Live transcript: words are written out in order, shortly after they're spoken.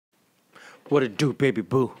What it do, baby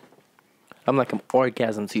boo? I'm like an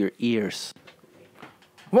orgasm to your ears.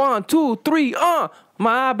 1, 2, 3,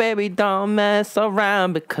 my baby don't mess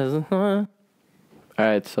around because.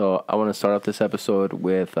 Alright, so I want to start off this episode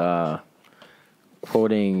with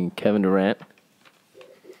quoting Kevin Durant.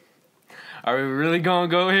 Are we really gonna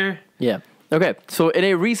go here? Yeah. Okay, so in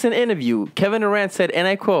a recent interview, Kevin Durant said, and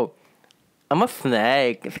I quote, I'm a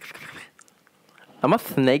snake. I'm a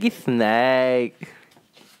snaky snake.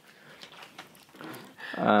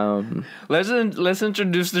 Let's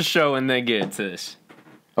introduce the show and then get into this.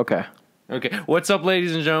 Okay. Okay. What's up,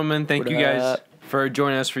 ladies and gentlemen? Thank you guys for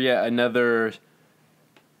joining us for yet another.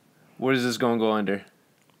 What is this going to go under?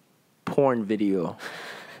 Porn video.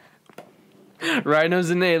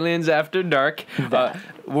 Rhinos and Aliens After Dark.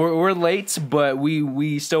 We're late, but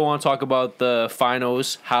we still want to talk about the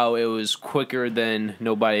finals, how it was quicker than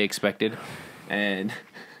nobody expected. And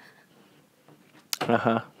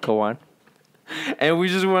Go on. And we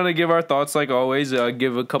just want to give our thoughts, like always,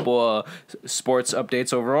 give a couple sports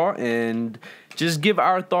updates overall, and just give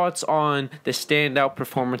our thoughts on the standout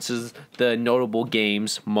performances, the notable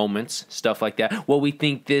games, moments, stuff like that. What we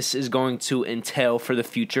think this is going to entail for the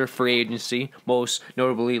future free agency, most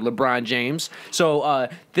notably LeBron James. So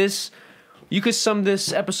you could sum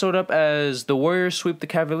this episode up as the Warriors sweep the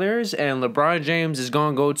Cavaliers, and LeBron James is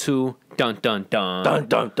going to go to dun dun dun. Dun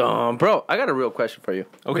dun dun. Bro, I got a real question for you.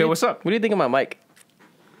 Okay, what's up? What do you think of my mic?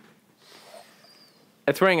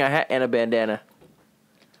 It's wearing a hat and a bandana.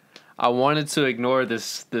 I wanted to ignore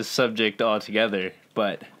this subject altogether,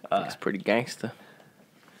 but It's pretty gangster.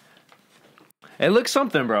 it looks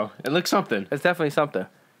something, bro. It looks something. It's definitely something.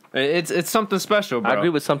 It's something special, bro. I agree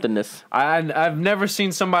with somethingness. I've never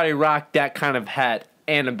seen somebody rock that kind of hat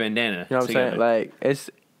and a bandana. You know what I'm saying? Like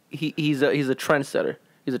he's a trendsetter.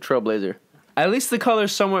 He's a trailblazer. At least the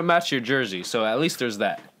colors somewhat match your jersey, so at least there's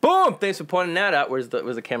that. Boom! Thanks for pointing that out. Where's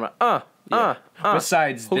the camera?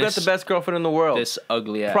 Besides, who got the best girlfriend in the world? This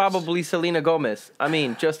ugly ass. Probably Selena Gomez. I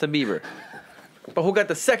mean, Justin Bieber. But who got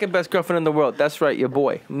the second best girlfriend in the world? That's right, your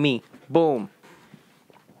boy, me. Boom.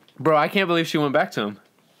 Bro, I can't believe she went back to him.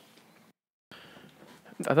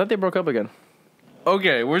 I thought they broke up again.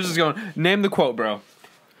 Okay, we're just going. Name the quote, bro.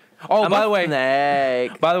 Oh, By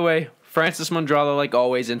the way, Francis Mondralo, like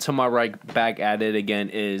always, and to my right, back at it again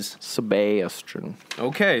is Sebastian.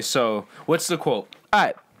 Okay, so what's the quote? All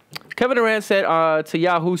right. Kevin Durant said to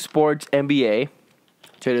Yahoo Sports NBA.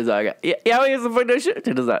 Check this out. Yeah, here's some funny shit.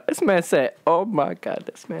 Check this out. This man said, oh my God,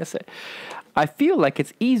 this man said, I feel like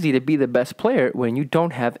it's easy to be the best player when you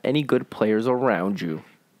don't have any good players around you.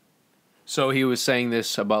 So he was saying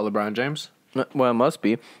this about LeBron James? Well, it must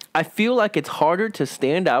be. I feel like it's harder to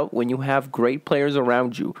stand out when you have great players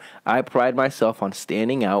around you. I pride myself on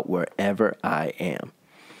standing out wherever I am.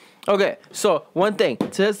 Okay, so one thing.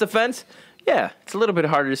 To his defense, yeah, it's a little bit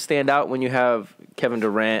harder to stand out when you have Kevin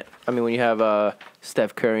Durant. I mean, when you have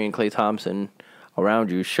Steph Curry and Klay Thompson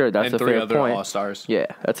around you. Sure, that's and a fair point. And 3 other All-Stars. Yeah,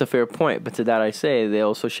 that's a fair point. But to that I say, they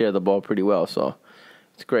also share the ball pretty well, so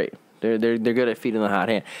it's great. They're good at feeding the hot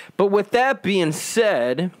hand. But with that being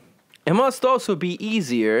said, it must also be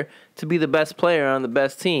easier to be the best player on the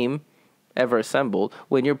best team ever assembled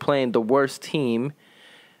when you're playing the worst team.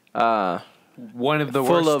 One of the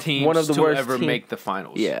worst teams to ever make the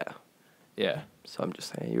finals. Yeah. Yeah. So I'm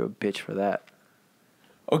just saying, you're a bitch for that.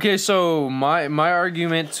 Okay, so my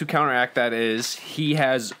argument to counteract that is he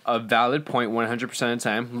has a valid point 100% of the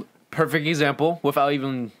time. Perfect example, without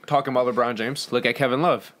even talking about LeBron James. Look at Kevin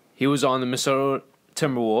Love. He was on the Minnesota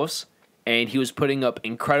Timberwolves, and he was putting up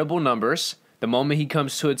incredible numbers. The moment he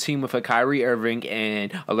comes to a team with a Kyrie Irving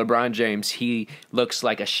and a LeBron James, he looks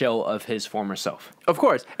like a shell of his former self. Of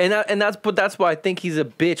course, and that's why I think he's a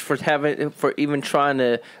bitch for even trying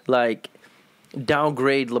to like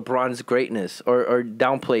downgrade LeBron's greatness or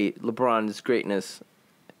downplay LeBron's greatness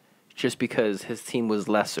just because his team was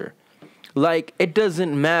lesser. Like, it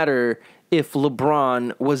doesn't matter if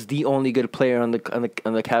LeBron was the only good player on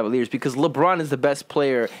the Cavaliers, because LeBron is the best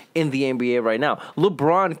player in the NBA right now.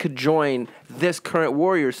 LeBron could join this current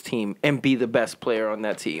Warriors team and be the best player on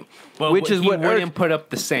that team. Well, he wouldn't put up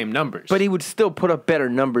the same numbers. But he would still put up better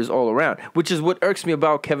numbers all around, which is what irks me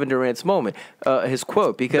about Kevin Durant's moment, his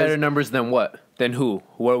quote. Because better numbers than what? Than who?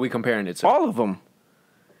 What are we comparing it to? All of them.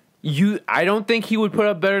 I don't think he would put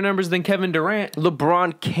up better numbers than Kevin Durant.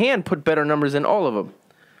 LeBron can put better numbers than all of them.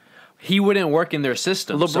 He wouldn't work in their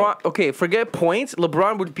system. LeBron, okay, forget points.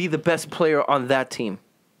 LeBron would be the best player on that team.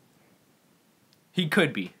 He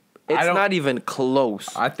could be. It's not even close.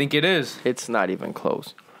 I think it is. It's not even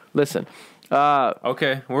close. Listen.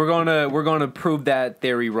 Okay, we're gonna prove that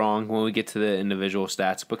theory wrong when we get to the individual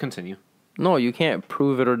stats. But continue. No, you can't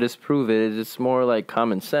prove it or disprove it. It's more like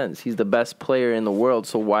common sense. He's the best player in the world,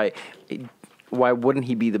 so why wouldn't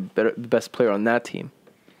he be the best player on that team?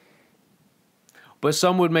 But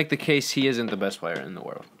some would make the case he isn't the best player in the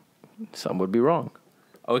world. Some would be wrong.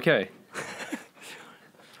 Okay.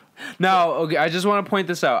 Now, okay, I just want to point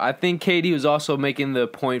this out. I think KD was also making the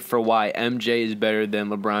point for why MJ is better than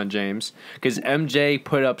LeBron James, because MJ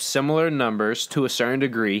put up similar numbers to a certain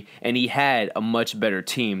degree, and he had a much better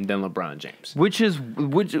team than LeBron James. Which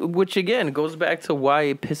again goes back to why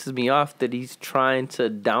it pisses me off that he's trying to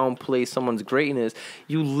downplay someone's greatness.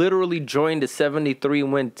 You literally joined a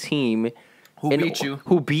 73-win team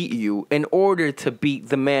Who beat you in order to beat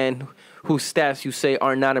the man whose stats you say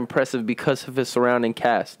are not impressive because of his surrounding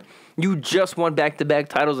cast. You just won back-to-back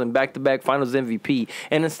titles and back-to-back finals MVP.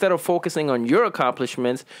 And instead of focusing on your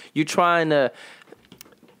accomplishments, you're trying to,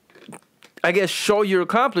 I guess, show your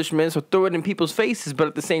accomplishments or throw it in people's faces, but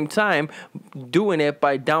at the same time, doing it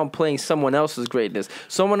by downplaying someone else's greatness.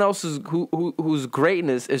 Someone else's whose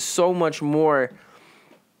greatness is so much more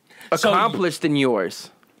accomplished than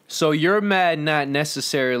yours. So you're mad not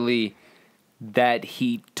necessarily that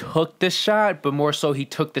he took the shot, but more so he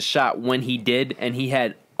took the shot when he did, and he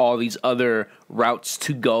had all these other routes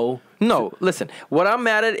to go. No, listen. What I'm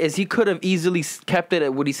mad at is he could have easily kept it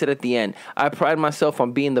at what he said at the end. I pride myself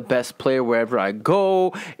on being the best player wherever I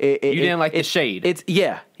go. You didn't like the shade. It's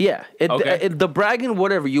okay. The bragging,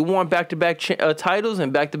 whatever. You want back-to-back titles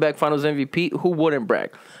and back-to-back Finals MVP. Who wouldn't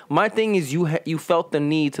brag? My thing is you felt the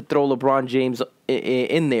need to throw LeBron James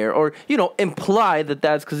in there, or imply that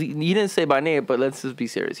that's because he didn't say by name. But let's just be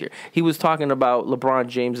serious here. He was talking about LeBron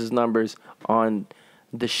James's numbers on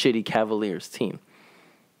the shitty Cavaliers team.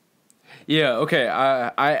 Yeah, okay.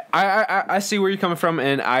 I see where you're coming from,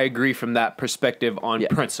 and I agree from that perspective on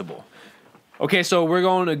principle. Okay, so we're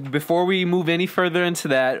going to, before we move any further into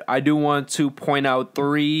that, I do want to point out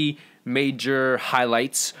 3 major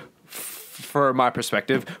highlights for my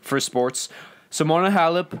perspective for sports. Simona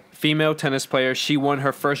Halep, female tennis player, she won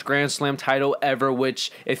her first Grand Slam title ever, which,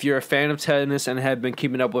 if you're a fan of tennis and have been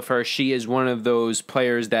keeping up with her, she is one of those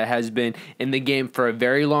players that has been in the game for a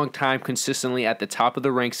very long time, consistently at the top of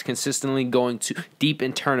the ranks, consistently going to deep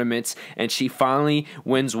in tournaments, and she finally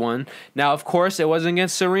wins one. Now, of course, it wasn't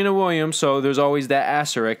against Serena Williams, so there's always that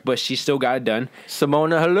asterisk, but she still got it done.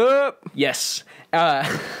 Simona Halep! Yes.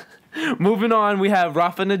 Moving on, we have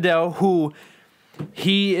Rafa Nadal, who...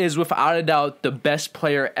 he is without a doubt the best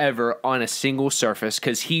player ever on a single surface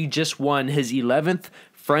because he just won his 11th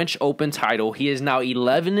French Open title. He is now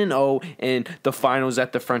 11-0 in the finals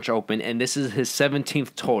at the French Open, and this is his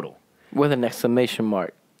 17th total. With an exclamation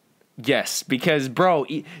mark. Yes, because, bro,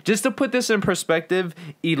 just to put this in perspective,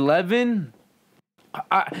 11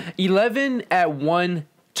 at one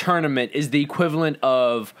tournament is the equivalent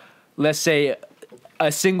of, let's say,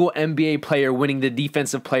 a single NBA player winning the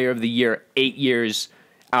Defensive Player of the Year 8 years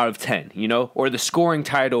out of 10, or the scoring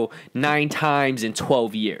title 9 times in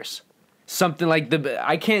 12 years. Something like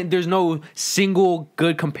there's no single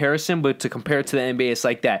good comparison, but to compare it to the NBA, it's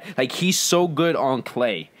like that. Like, he's so good on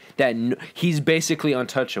clay that he's basically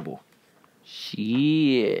untouchable.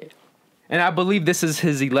 Shit. And I believe this is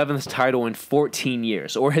his 11th title in 14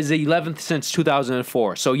 years, or his 11th since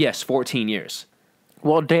 2004. So, yes, 14 years.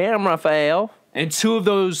 Well, damn, Rafael. And 2 of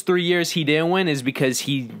those 3 years he didn't win is because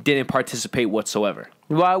he didn't participate whatsoever.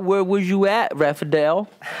 Why? Where was you at, Rafael?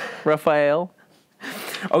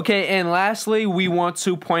 Okay, and lastly, we want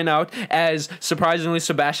to point out, as surprisingly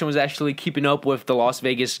Sebastian was actually keeping up with the Las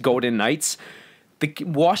Vegas Golden Knights, the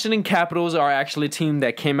Washington Capitals are actually a team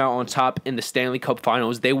that came out on top in the Stanley Cup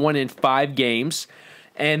Finals. They won in 5 games.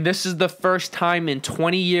 And this is the first time in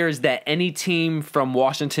 20 years that any team from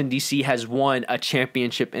Washington, D.C. has won a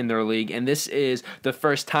championship in their league. And this is the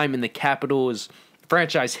first time in the Capitals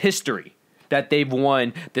franchise history that they've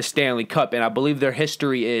won the Stanley Cup. And I believe their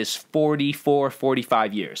history is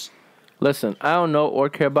 45 years. Listen, I don't know or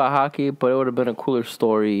care about hockey, but it would have been a cooler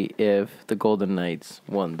story if the Golden Knights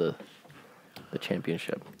won the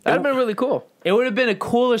championship. That would have been really cool. It would have been a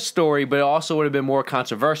cooler story, but it also would have been more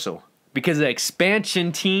controversial. Because the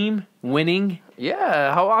expansion team winning.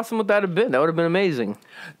 Yeah, how awesome would that have been? That would have been amazing.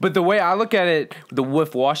 But the way I look at it,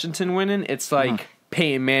 with Washington winning, it's like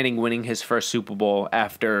Peyton Manning winning his first Super Bowl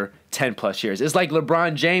after 10-plus years. It's like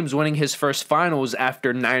LeBron James winning his first finals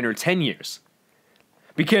after 9 or 10 years.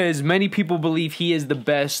 Because many people believe he is the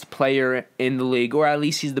best player in the league, or at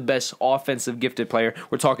least he's the best offensive gifted player.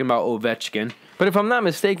 We're talking about Ovechkin. But if I'm not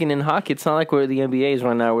mistaken, in hockey, it's not like where the NBA is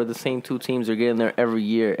right now, where the same 2 teams are getting there every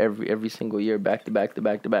year, every single year, back to back to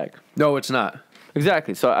back to back. No, it's not.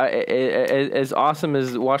 Exactly. So as awesome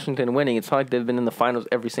as Washington winning, it's not like they've been in the finals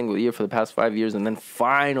every single year for the past 5 years and then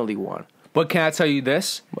finally won. But can I tell you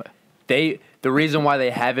this? What? The reason why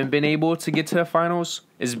they haven't been able to get to the finals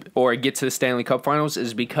or get to the Stanley Cup finals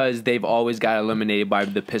is because they've always got eliminated by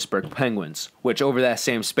the Pittsburgh Penguins, which over that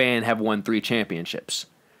same span have won 3 championships.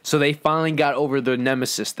 So they finally got over their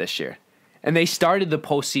nemesis this year. And they started the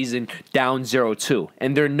postseason down 0-2,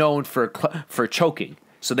 and they're known for choking.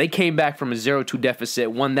 So they came back from a 0-2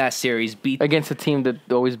 deficit, won that series, beat Against a team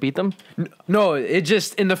that always beat them? No, it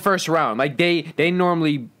just in the first round. Like they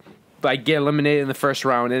normally get eliminated in the first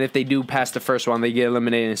round, and if they do pass the first round, they get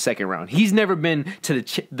eliminated in the second round. He's never been to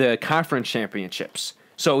the conference championships,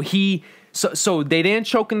 so they didn't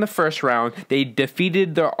choke in the first round. They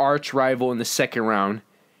defeated their arch rival in the second round.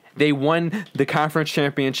 They won the conference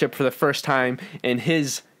championship for the first time in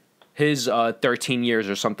his 13 years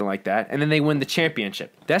or something like that, and then they win the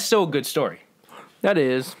championship. That's still a good story. That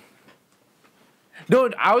is. No,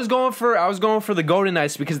 I was going for the Golden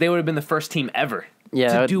Knights because they would have been the first team ever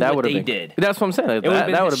to do what they did. That's what I'm saying. Like,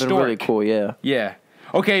 that would have been really cool, yeah. Yeah.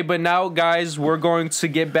 Okay, but now, guys, we're going to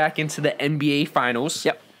get back into the NBA Finals.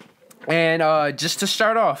 Yep. And just to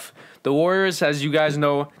start off, the Warriors, as you guys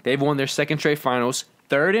know, they've won their second straight finals,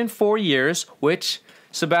 third in 4 years, which,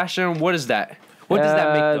 Sebastian, what is that? What does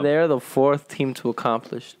that make them? They're the 4th team to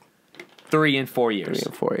accomplish 3 in 4 years.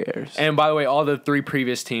 3 in 4 years. And by the way, all the 3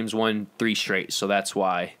 previous teams won 3 straight, so that's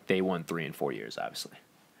why they won 3 in 4 years, obviously.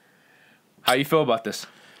 How you feel about this?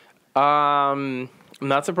 I'm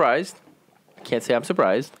not surprised. Can't say I'm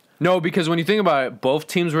surprised. No, because when you think about it, both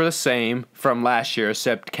teams were the same from last year,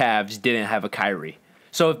 except Cavs didn't have a Kyrie.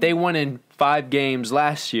 So if they won in 5 games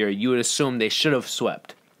last year, you would assume they should have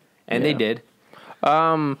swept. And they did.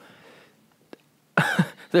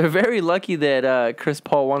 They're very lucky that Chris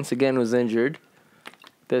Paul once again was injured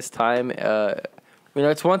this time.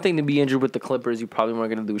 It's one thing to be injured with the Clippers. You probably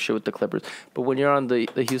weren't going to do shit with the Clippers. But when you're on the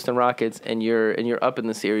Houston Rockets and you're up in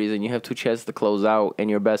the series and you have 2 chances to close out and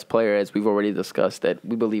your best player, as we've already discussed, that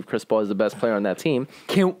we believe Chris Paul is the best player on that team.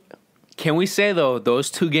 Can we say, though,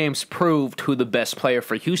 those 2 games proved who the best player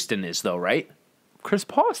for Houston is, though, right? Chris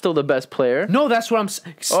Paul is still the best player. No, that's what I'm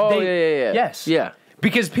saying. Yeah. Yes. Yeah.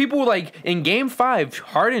 Because people were like, in Game 5,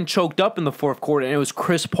 Harden choked up in the 4th quarter, and it was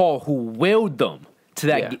Chris Paul who willed them to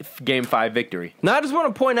that Game 5 victory. Now, I just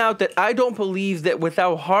want to point out that I don't believe that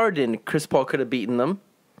without Harden, Chris Paul could have beaten them.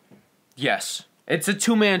 Yes. It's a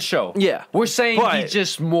 2-man show. Yeah. We're saying he's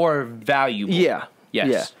just more valuable. Yeah. Yes.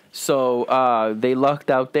 Yeah. So they lucked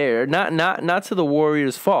out there. Not to the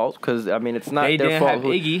Warriors' fault, because, it's not their fault. They didn't have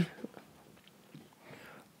Iggy.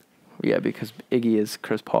 Yeah, because Iggy is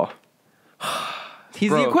Chris Paul. He's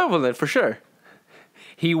the equivalent, for sure.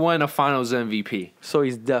 He won a Finals MVP. So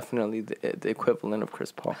he's definitely the equivalent of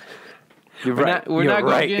Chris Paul. We're not going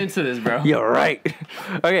to get into this, bro. You're right.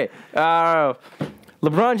 Okay.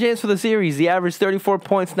 LeBron James for the series. He averaged 34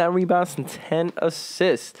 points, 9 rebounds, and 10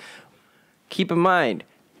 assists. Keep in mind,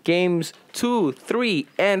 games 2, 3,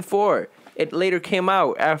 and 4. It later came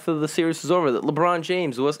out after the series was over that LeBron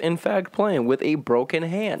James was, in fact, playing with a broken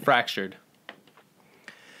hand. Fractured.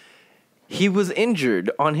 He was injured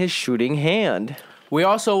on his shooting hand. We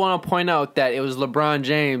also want to point out that it was LeBron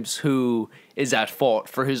James who is at fault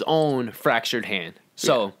for his own fractured hand.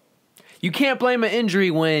 So, you can't blame an injury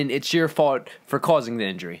when it's your fault for causing the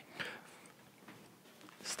injury.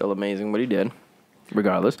 Still amazing what he did,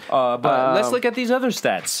 regardless. But let's look at these other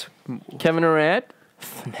stats. Kevin Durant,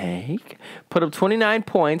 Snake, put up 29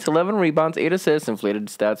 points, 11 rebounds, 8 assists, inflated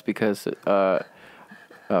stats because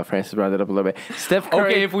Francis rounded up a little bit. Steph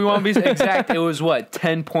Curry. Okay, if we want to be exact, it was what,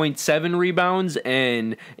 10.7 rebounds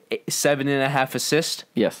and 7.5 assists?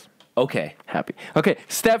 Yes. Okay. Happy. Okay,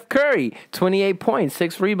 Steph Curry, 28 points,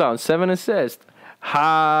 6 rebounds, 7 assists.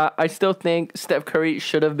 I still think Steph Curry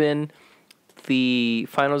should have been the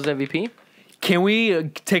Finals MVP. Can we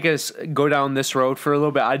go down this road for a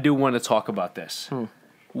little bit? I do want to talk about this.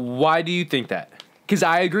 Why do you think that? Because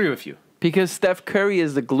I agree with you. Because Steph Curry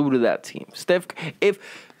is the glue to that team.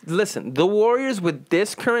 Listen, the Warriors with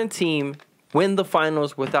this current team win the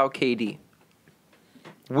finals without KD.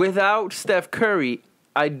 Without Steph Curry,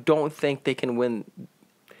 I don't think they can win.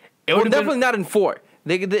 Definitely not in 4.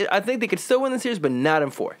 I think they could still win the series, but not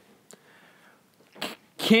in 4.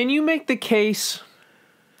 Can you make the case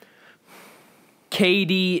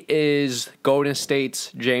KD is Golden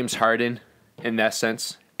State's James Harden in that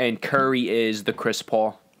sense, and Curry is the Chris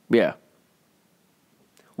Paul? Yeah.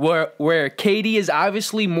 Where KD is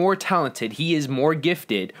obviously more talented, he is more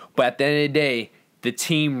gifted, but at the end of the day, the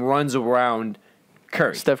team runs around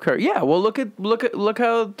Curry. Steph Curry. Yeah. Well, look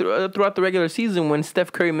how throughout the regular season when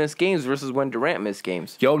Steph Curry missed games versus when Durant missed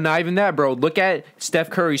games. Yo, not even that, bro. Look at Steph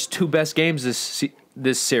Curry's 2 best games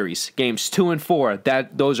this series. Games 2 and 4.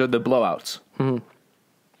 Those are the blowouts.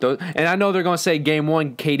 And I know they're going to say game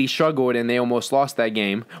 1, KD struggled and they almost lost that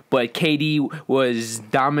game. But KD was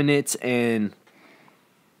dominant and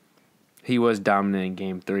he was dominant in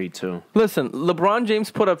game 3 too. Listen, LeBron James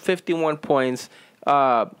put up 51 points.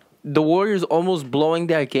 The Warriors almost blowing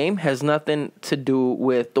that game has nothing to do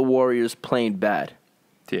with the Warriors playing bad.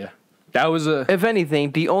 Yeah. That was If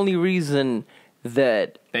anything, the only reason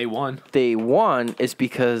that they won is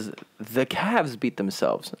because the Cavs beat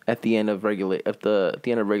themselves at the end of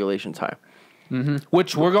regulation time.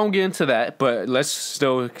 Which we're going to get into that, but let's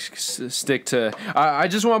still stick to... I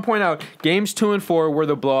just want to point out, games 2 and 4 were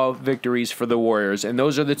the blowout victories for the Warriors, and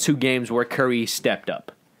those are the 2 games where Curry stepped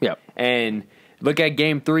up. Yep. And look at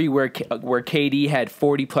game 3 where KD had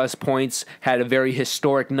 40-plus points, had a very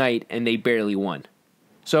historic night, and they barely won.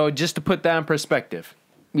 So just to put that in perspective.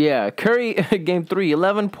 Yeah, Curry, game 3,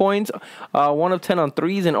 11 points, 1 of 10 on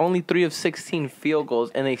threes, and only 3 of 16 field goals,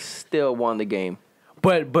 and they still won the game.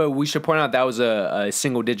 But we should point out that was a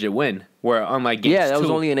single-digit win, where unlike games 2... Yeah, that was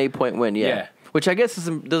only an 8-point win, yeah. Which I guess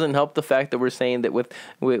doesn't help the fact that we're saying that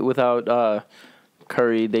without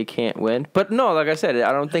Curry, they can't win. But no, like I said,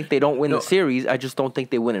 I don't think they don't win the series. I just don't think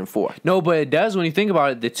they win in 4. No, but it does when you think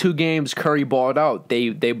about it. The 2 games Curry balled out,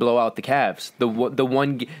 they blow out the Cavs.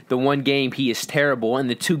 The one game he is terrible, and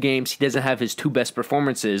the 2 games he doesn't have his 2 best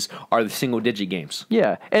performances are the single-digit games.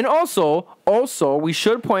 Yeah, and also we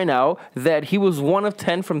should point out that he was 1 of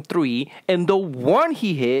 10 from 3, and the one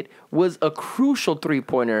he hit was a crucial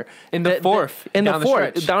 3-pointer in the fourth.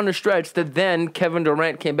 Down the stretch. That then Kevin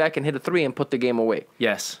Durant came back and hit a 3 and put the game away.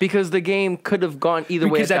 Yes, because the game could have gone either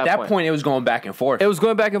way. Because at that point it was going back and forth. It was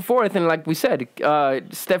going back and forth, and like we said,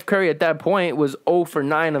 Steph Curry at that point was 0 for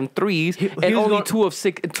 9 on threes and only 2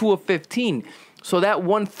 of 15. So that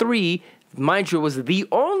 1 3, mind you, was the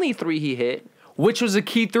only 3 he hit. Which was a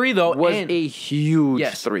key 3, though. Was a huge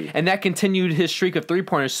 3. And that continued his streak of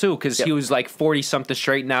 3-pointers, too, because he was like 40-something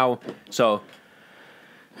straight now. So,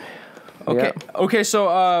 okay. Yep. Okay,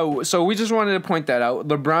 so we just wanted to point that out.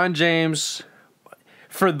 LeBron James,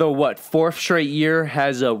 for the, 4th straight year,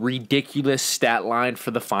 has a ridiculous stat line for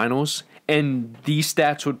the finals. And these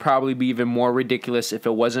stats would probably be even more ridiculous if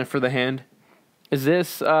it wasn't for the hand. Is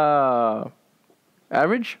this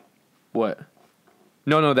average? What?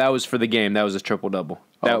 No, that was for the game. That was a triple-double.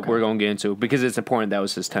 That we're going to get into because it's important. That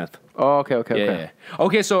was his 10th. Oh, okay. Yeah.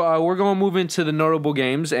 Okay, so we're going to move into the notable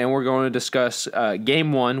games, and we're going to discuss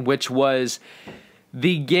Game 1, which was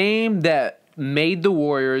the game that made the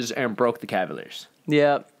Warriors and broke the Cavaliers.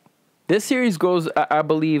 Yeah. This series goes, I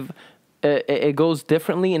believe, it goes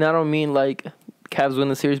differently, and I don't mean like Cavs win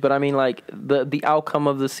the series, but I mean like the outcome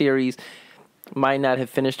of the series might not have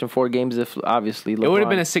finished in 4 games if obviously LeBron. It would have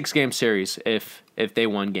been a 6-game series if they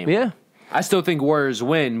won game 1. I still think Warriors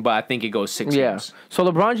win, but I think it goes 6 games. So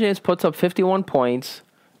LeBron James puts up 51 points,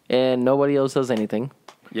 and nobody else does anything.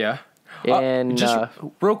 Yeah. And just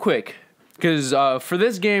real quick, because for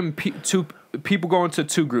this game, people go into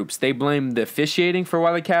 2 groups. They blame the officiating for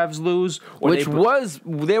why the Cavs lose,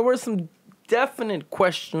 there were some definite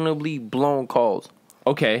questionably blown calls.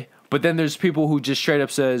 Okay, but then there's people who just straight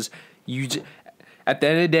up says at the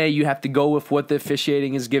end of the day, you have to go with what the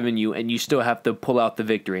officiating is giving you, and you still have to pull out the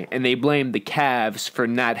victory. And they blame the Cavs for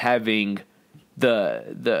not having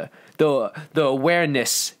the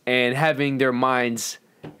awareness and having their minds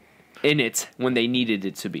in it when they needed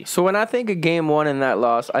it to be. So when I think of Game 1 and that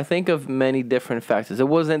loss, I think of many different factors.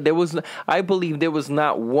 I believe there was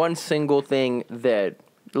not one single thing that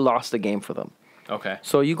lost the game for them. Okay.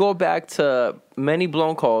 So you go back to many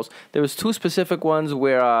blown calls. There was 2 specific ones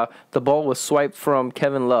where the ball was swiped from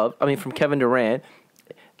Kevin Durant,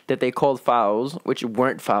 that they called fouls, which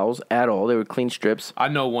weren't fouls at all. They were clean strips. I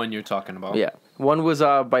know one you're talking about. Yeah. One was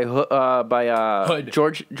by Hood.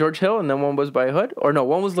 George Hill, and then one was by Hood. Or no,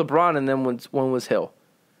 one was LeBron, and then one was Hill.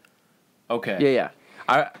 Okay. Yeah.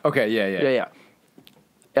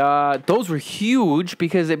 Those were huge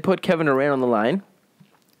because it put Kevin Durant on the line.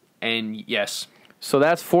 And yes. So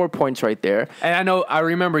that's 4 points right there. And I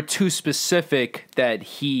remember 2 specific that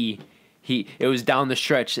it was down the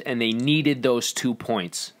stretch and they needed those 2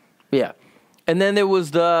 points. Yeah. And then there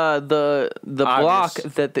was the block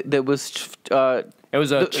that was it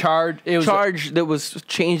was a charge that was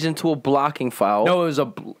changed into a blocking foul. No,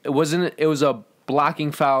 it was a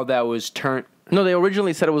blocking foul that was turned. No, they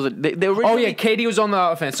originally said it was a. They Oh originally, yeah, KD was on the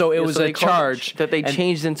offense, so it was so a they called it charge that they and-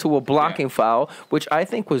 changed into a blocking foul, which I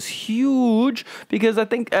think was huge because I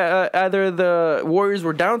think either the Warriors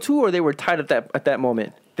were down 2 or they were tied at that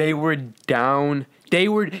moment. They were down. They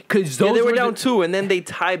were because Yeah, those they were were down 2, and then they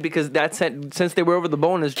tied because since they were over the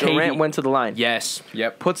bonus, KD Durant went to the line. Yes.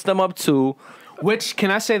 Yep. Puts them up 2. Which, can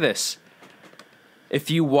I say this? If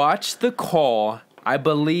you watch the call, I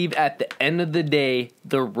believe at the end of the day,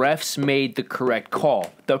 the refs made the correct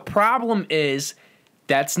call. The problem is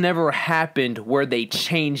that's never happened where they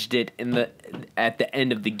changed it at the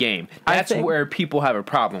end of the game. That's where people have a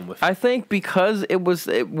problem with it. I think because it was,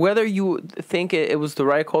 whether you think it was the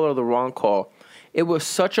right call or the wrong call, it was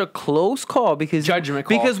such a close call because Judgment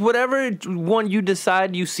call. Because whatever one you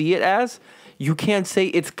decide you see it as, you can't say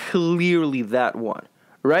it's clearly that one,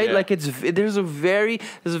 right? Yeah. Like there's very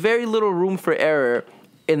little room for error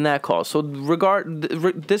in that call. So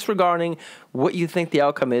disregarding what you think the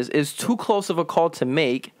outcome is too close of a call to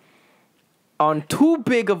make on too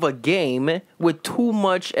big of a game with too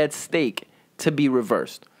much at stake to be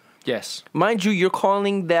reversed. Yes. Mind you,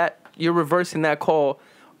 you're reversing that call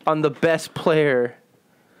on the best player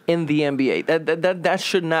in the NBA. That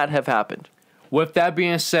should not have happened. With that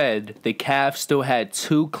being said, the Cavs still had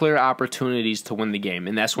 2 clear opportunities to win the game,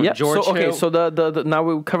 and that's when George Hill... So the now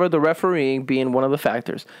we covered the refereeing being one of the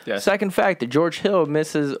factors. Yes. Second factor, George Hill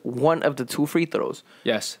misses one of the 2 free throws.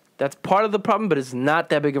 Yes. That's part of the problem, but it's not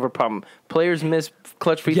that big of a problem. Players miss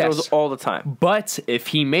clutch free throws all the time. But if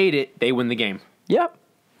he made it, they win the game. Yep.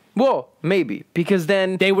 Well, maybe, because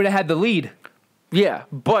then... They would have had the lead. Yeah,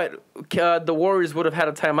 but the Warriors would have had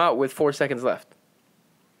a timeout with 4 seconds left.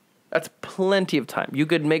 That's plenty of time. You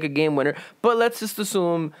could make a game winner, but let's just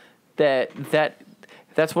assume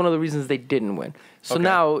that's one of the reasons they didn't win. So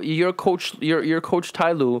now you're coach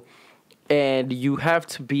Ty Lue, and you have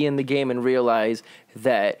to be in the game and realize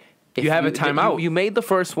that if you have a timeout. You made the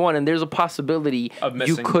first one, and there's a possibility of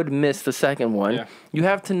you could miss the second one. Yeah. You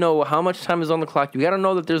have to know how much time is on the clock. You got to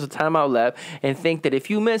know that there's a timeout left, and think that if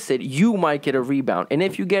you miss it, you might get a rebound. And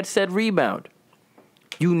if you get said rebound,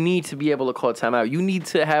 you need to be able to call a timeout. You need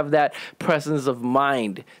to have that presence of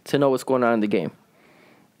mind to know what's going on in the game.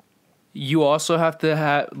 You also have to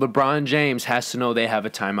have... LeBron James has to know they have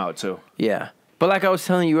a timeout, too. Yeah. But like I was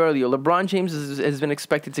telling you earlier, LeBron James has been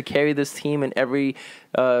expected to carry this team in every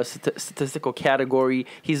statistical category.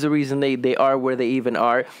 He's the reason they are where they even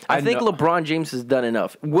are. I think LeBron James has done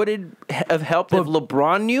enough. Would it have helped if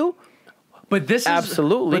LeBron knew? But this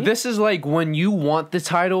Absolutely. But this is like when you want the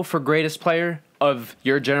title for greatest player of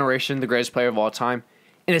your generation, the greatest player of all time.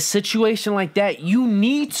 In a situation like that, you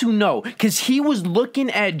need to know, because he was looking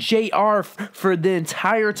at JR for the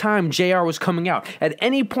entire time JR was coming out. At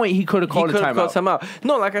any point, he could have called a timeout.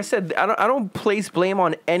 No, like I said, I don't place blame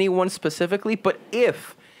on anyone specifically, but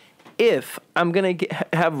if I'm gonna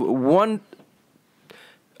have one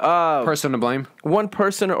person to blame, one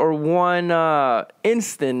person or one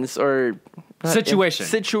instance or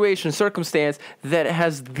circumstance that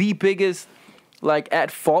has the biggest at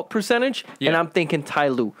fault percentage, and I'm thinking Ty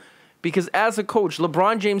Lue. Because as a coach,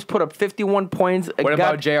 LeBron James put up 51 points. What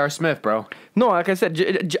about J.R. Smith, bro? No, like I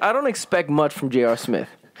said, I don't expect much from J.R. Smith.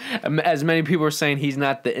 As many people are saying, he's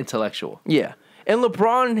not the intellectual. Yeah. And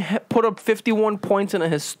LeBron put up 51 points in a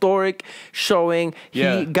historic showing.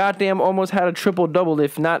 Yeah. He goddamn almost had a triple-double,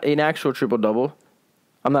 if not an actual triple-double.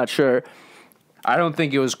 I'm not sure. I don't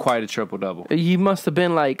think it was quite a triple-double. He must have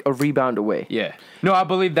been like a rebound away. Yeah. No, I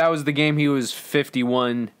believe that was the game he was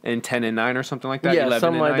 51 and 10 and 9 or something like that. Yeah,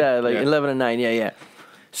 something like that. 11 and 9, yeah.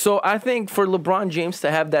 So I think for LeBron James to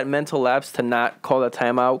have that mental lapse to not call a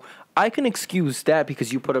timeout, I can excuse that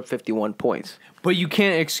because you put up 51 points. But you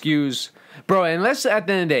can't excuse... Bro, unless at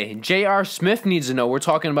the end of the day, J.R. Smith needs to know. We're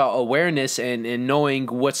talking about awareness and knowing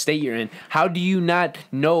what state you're in. How do you not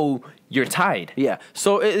know you're tied? Yeah.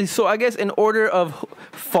 So I guess in order of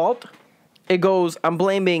fault, it goes, I'm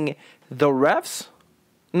blaming the refs.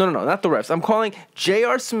 No, not the refs. I'm calling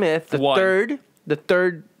J.R. Smith the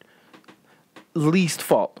third least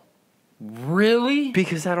fault. Really?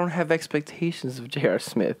 Because I don't have expectations of J.R.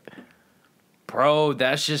 Smith. Bro,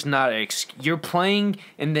 that's just not... You're playing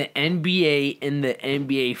in the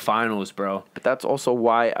NBA Finals, bro. But that's also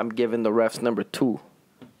why I'm giving the refs number 2.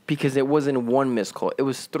 Because it wasn't one missed call. It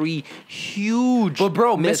was 3 huge But,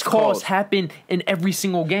 bro, missed calls happen in every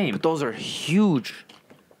single game. But those are huge.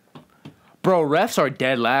 Bro, refs are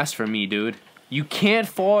dead last for me, dude. You can't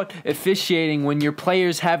fault officiating when your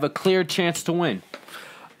players have a clear chance to win.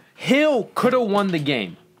 Hill could have won the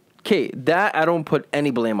game. Okay, that I don't put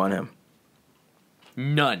any blame on him.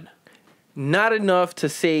 None. Not enough to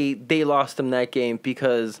say they lost him that game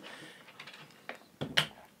because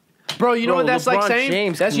Bro, you know what that's like LeBron saying?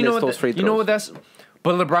 James That's can miss those free you know what throws. that's.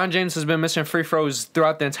 But LeBron James has been missing free throws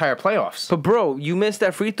throughout the entire playoffs. But bro, you missed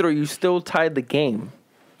that free throw. You still tied the game.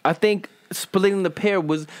 I think splitting the pair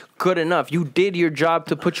was good enough. You did your job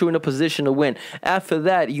to put you in a position to win. After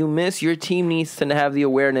that, you miss. Your team needs to have the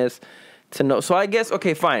awareness to know. So I guess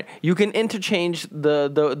okay, fine. You can interchange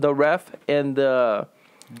the ref and the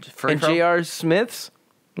Free and throw? J.R. Smith's,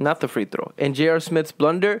 not the free throw, and J.R. Smith's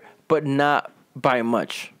blunder, but not by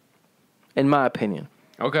much, in my opinion.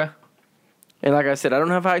 Okay. And like I said, I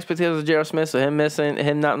don't have high expectations of J.R. Smith, so him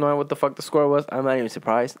not knowing what the fuck the score was, I'm not even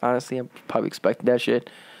surprised. Honestly, I'm probably expecting that shit.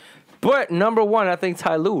 But number one, I think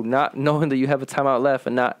Ty Lue, not knowing that you have a timeout left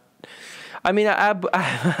and not. I mean,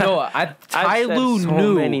 Ty Lue so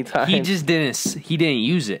knew. many times. He just didn't. He didn't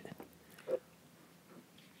use it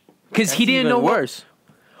because he That's didn't even know what- worse.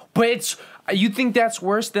 But it's. You think that's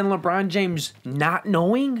worse than LeBron James not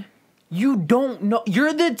knowing? You don't know.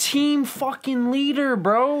 You're the team fucking leader,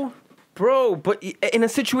 bro. Bro, but in a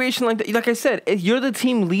situation like that, like I said, you're the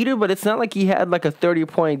team leader, but it's not like he had like a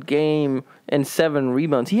 30-point game and 7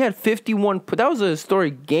 rebounds. He had 51. That was a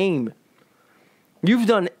historic game. You've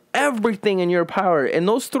done everything in your power, and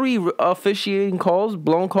those 3 officiating calls,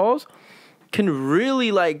 blown calls, can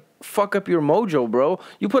really like fuck up your mojo, bro.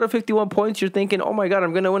 You put up 51 points, you're thinking, oh my God,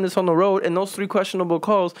 I'm going to win this on the road, and those 3 questionable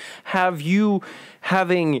calls have you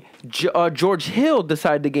having George Hill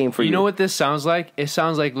decide the game for you. You know what this sounds like? It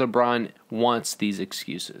sounds like LeBron wants these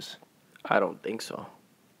excuses. I don't think so.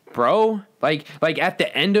 Bro, like at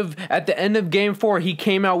the end of game 4, he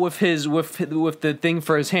came out with the thing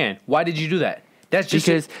for his hand. Why did you do that? That's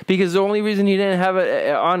just because the only reason he didn't have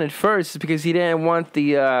it on at first is because he didn't want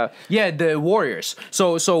the the Warriors.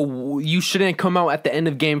 So you shouldn't come out at the end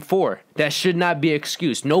of game 4. That should not be an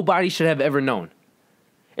excuse. Nobody should have ever known.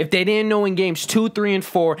 If they didn't know in games 2, 3, and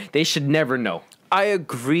 4, they should never know. I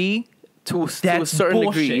agree to a certain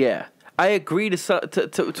bullshit. degree. Yeah, I agree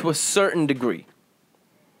to a certain degree.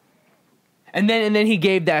 And then he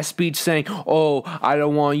gave that speech saying, "Oh, I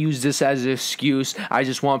don't want to use this as an excuse. I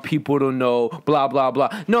just want people to know, blah, blah, blah."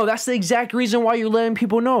 No, that's the exact reason why you're letting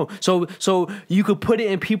people know. So you could put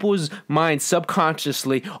it in people's minds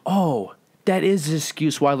subconsciously, oh, that is the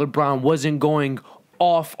excuse why LeBron wasn't going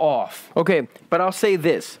off. Okay, but I'll say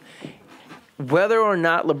this. Whether or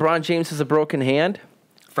not LeBron James has a broken hand,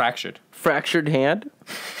 fractured hand,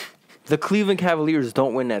 the Cleveland Cavaliers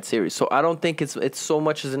don't win that series. So I don't think it's so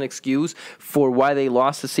much as an excuse for why they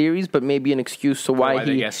lost the series, but maybe an excuse to why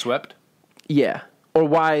they get swept? Yeah. Or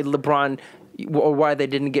why they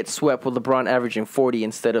didn't get swept with LeBron averaging 40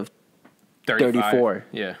 instead of 34.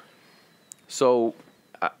 Yeah. So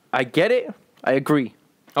I get it. I agree.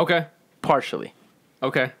 Okay. Partially.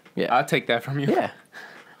 Okay. Yeah. I'll take that from you. Yeah.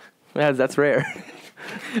 That's rare.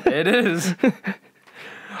 It is.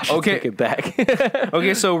 Okay. Take it back.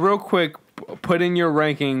 Okay, so real quick, put in your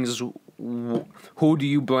rankings. Who do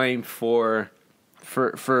you blame for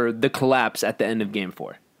the collapse at the end of Game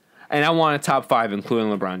 4? And I want a top 5,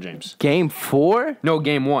 including LeBron James. Game 4? No,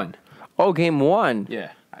 Game 1. Oh, Game 1.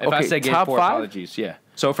 Yeah. If I say Game top 4, 5? apologies. Yeah.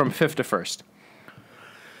 So from 5th to 1st.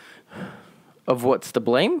 Of what's the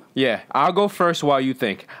blame? Yeah, I'll go first while you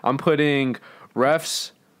think. I'm putting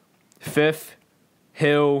refs 5th,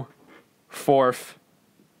 Hill 4th,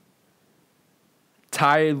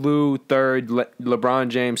 Ty Lue 3rd, LeBron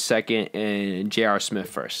James 2nd, and J.R. Smith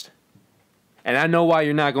 1st. And I know why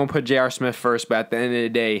you're not going to put J.R. Smith 1st, but at the end of the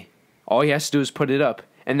day, all he has to do is put it up.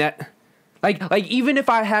 And that, like even if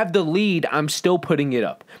I have the lead, I'm still putting it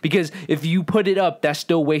up. Because if you put it up, that's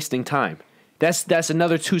still wasting time. That's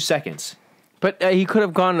another 2 seconds. But he could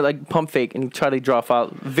have gone like pump fake and try to draw a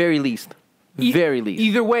foul. Very least. Very least.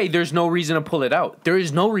 Either way, there's no reason to pull it out. There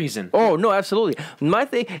is no reason. Oh, no, absolutely. My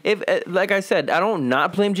thing, if like I said, I don't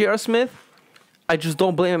not blame J.R. Smith. I just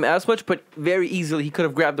don't blame him as much, but very easily he could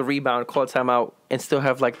have grabbed the rebound, called timeout, and still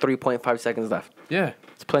have like 3.5 seconds left. Yeah.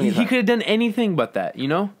 It's plenty of time. He could have done anything but that, you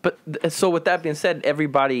know? But so with that being said,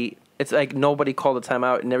 it's like nobody called a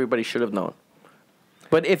timeout and everybody should have known.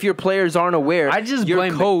 But if your players aren't aware,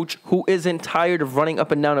 your coach, who isn't tired of running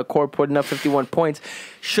up and down the court, putting up 51 points,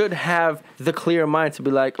 should have the clear mind to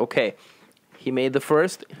be like, okay, he made the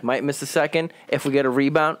first, might miss the second. If we get a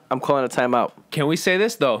rebound, I'm calling a timeout. Can we say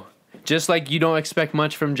this, though? Just like you don't expect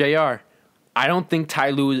much from JR, I don't think Ty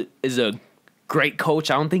Lue is a great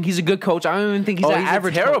coach. I don't think he's a good coach. I don't even think he's an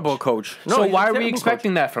average terrible coach. No, so why are we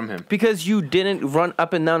expecting that from him? Because you didn't run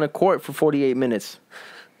up and down the court for 48 minutes.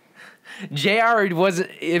 JR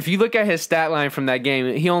wasn't. If you look at his stat line from that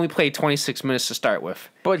game, he only played 26 minutes to start with.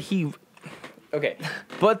 But Okay.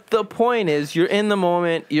 But the point is, you're in the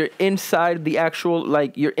moment. You're inside the actual,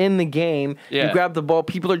 like, you're in the game. Yeah. You grab the ball.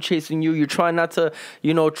 People are chasing you. You're trying not to,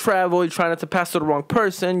 travel. You're trying not to pass to the wrong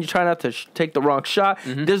person. You're trying not to take the wrong shot.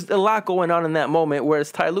 There's a lot going on in that moment,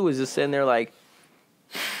 whereas Ty Lue is just sitting there like...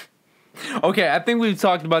 Okay, I think we've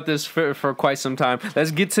talked about this for quite some time.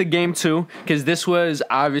 Let's get to game 2, because this was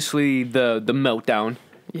obviously the meltdown.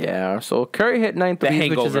 Yeah, so Curry hit 9 threes,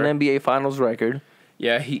 which is an NBA Finals record.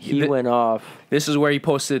 Yeah, he went off. This is where he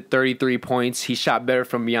posted 33 points. He shot better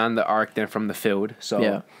from beyond the arc than from the field.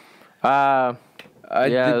 So yeah.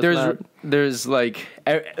 There's like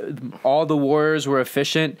all the Warriors were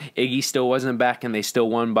efficient. Iggy still wasn't back, and they still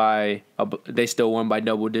won by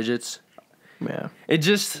double digits. Yeah,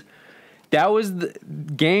 that was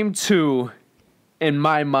game 2. In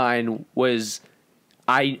my mind, was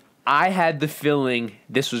I had the feeling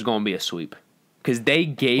this was going to be a sweep because they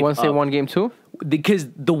gave. Once they won game 2. Because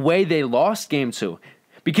the way they lost game 2,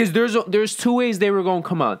 because there's 2 ways they were going to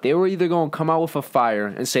come out. They were either going to come out with a fire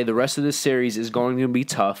and say the rest of the series is going to be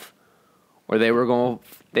tough, or they were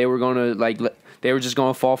just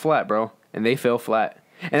going to fall flat, bro, and they fell flat.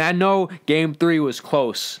 And I know game 3 was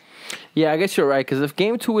close. Yeah, I guess you're right, because if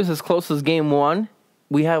game 2 is as close as game 1,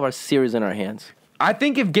 we have our series in our hands. I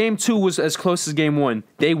think if game 2 was as close as game 1,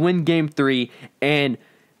 they win game 3, and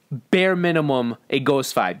bare minimum, it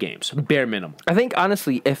goes 5 games. Bare minimum. I think,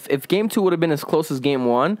 honestly, if game 2 would have been as close as game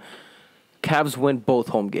 1, Cavs win both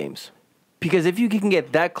home games. Because if you can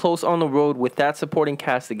get that close on the road with that supporting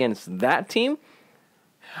cast against that team...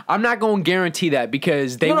 I'm not going to guarantee that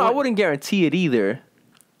because they... No, I wouldn't guarantee it either.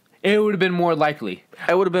 It would have been more likely.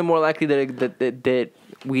 It would have been more likely that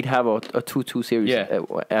we'd have a 2-2 series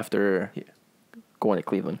after going to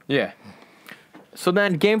Cleveland. Yeah. So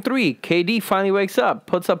then, game 3, KD finally wakes up,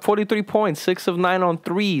 puts up 43 points, 6 of 9 on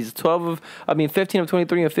threes, 15 of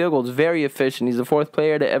 23 in field goals. Very efficient. He's the 4th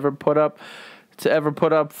player to ever put up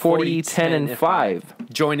 40, 10, and 5.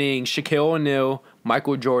 Joining Shaquille O'Neal,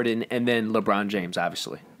 Michael Jordan, and then LeBron James,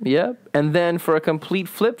 obviously. Yep. And then for a complete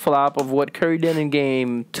flip-flop of what Curry did in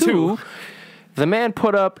game 2, the man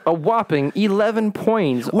put up a whopping 11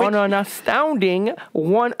 points on an astounding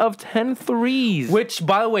 1 of 10 threes. Which,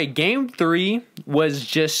 by the way, game 3 was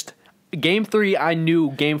just... Game 3, I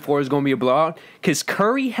knew game 4 was going to be a blowout because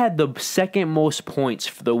Curry had the second most points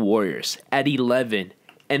for the Warriors at 11,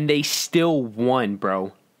 and they still won,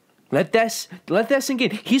 bro. Let that sink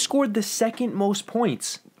in. He scored the second most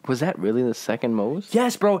points. Was that really the second most?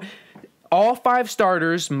 Yes, bro. All 5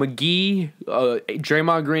 starters, McGee,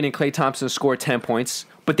 Draymond Green, and Klay Thompson scored 10 points,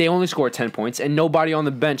 but they only scored 10 points, and nobody on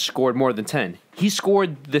the bench scored more than 10. He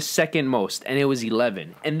scored the second most, and it was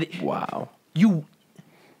 11. And wow.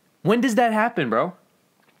 When does that happen, bro?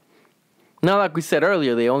 Now, like we said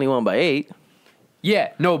earlier, they only won by 8.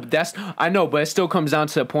 Yeah, no, I know, but it still comes down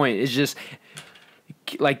to a point. It's just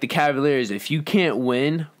like the Cavaliers. If you can't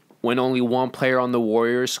win when only one player on the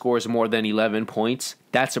Warriors scores more than 11 points,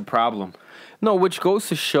 that's a problem. No, which goes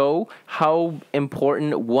to show how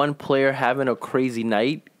important one player having a crazy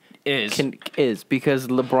night is because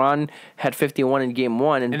LeBron had 51 in game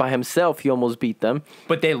 1, and by himself he almost beat them.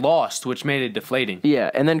 But they lost, which made it deflating.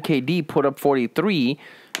 Yeah, and then KD put up 43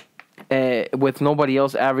 with nobody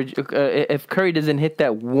else average. If Curry doesn't hit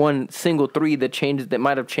that one single three that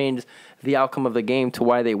might have changed the outcome of the game to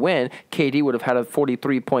why they win, KD would have had a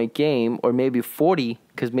 43-point game, or maybe 40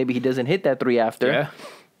 because maybe he doesn't hit that 3 after. Yeah.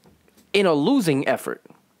 In a losing effort.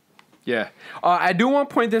 Yeah. I do want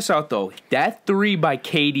to point this out, though. That 3 by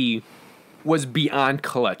KD was beyond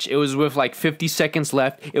clutch. It was with like 50 seconds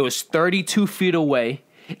left. It was 32 feet away.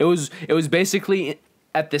 It was basically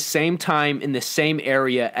at the same time in the same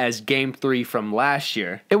area as Game 3 from last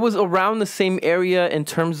year. It was around the same area in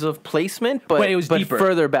terms of placement, but it was deeper.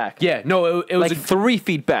 Further back. Yeah, no, it was like 3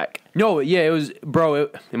 feet back. No, yeah, it was, bro,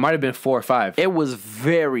 it might have been 4 or 5. It was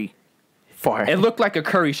very far. It looked like a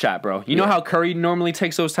Curry shot, bro. You know how Curry normally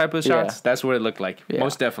takes those type of shots? Yeah. That's what it looked like. Yeah.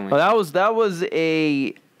 Most definitely. Well, that was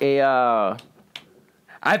the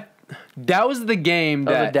game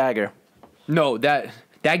that was a dagger. No, that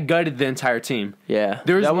gutted the entire team. Yeah.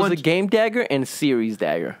 That was a game dagger and series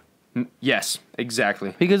dagger. Yes,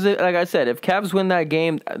 exactly. Because like I said, if Cavs win that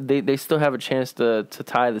game, they still have a chance to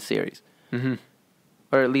tie the series. Mm-hmm.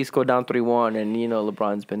 Or at least go down 3-1, and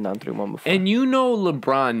LeBron's been down 3-1 before. And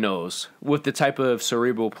LeBron knows, with the type of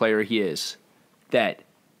cerebral player he is, that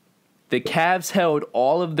the Cavs held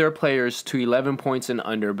all of their players to 11 points and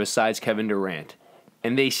under besides Kevin Durant,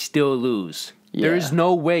 and they still lose. There is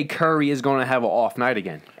no way Curry is going to have an off night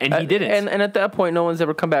again. And he didn't. And at that point, no one's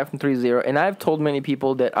ever come back from 3-0. And I've told many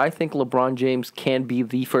people that I think LeBron James can be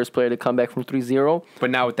the first player to come back from 3-0. But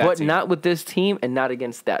not with that team. But not with this team and not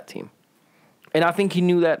against that team. And I think he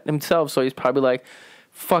knew that himself, so he's probably like,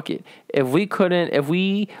 fuck it. If we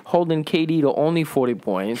holding KD to only 40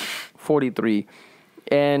 points, 43,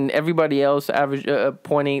 and everybody else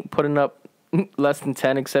putting up less than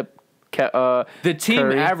 10 except the team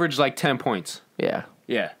Curry. averaged like 10 points. Yeah.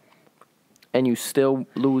 Yeah. And you still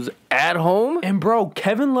lose at home? And, bro,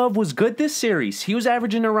 Kevin Love was good this series. He was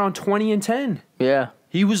averaging around 20 and 10. Yeah.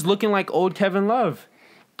 He was looking like old Kevin Love.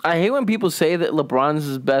 I hate when people say that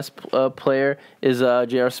LeBron's best player is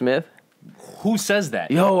J.R. Smith. Who says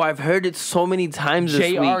that? Yo, I've heard it so many times this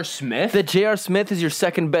week. J.R. Smith? That J.R. Smith is your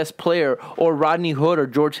second best player, or Rodney Hood or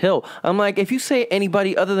George Hill. I'm like, if you say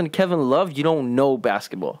anybody other than Kevin Love, you don't know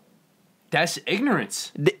basketball. That's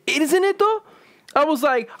ignorance. Isn't it, though? I was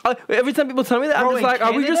like, every time people tell me that, Bro, I'm just like,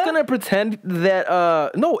 Canada? are we just going to pretend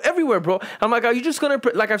that, no, everywhere, bro. I'm like, are you just going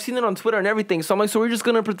to, like, I've seen it on Twitter and everything. So I'm like, so we're just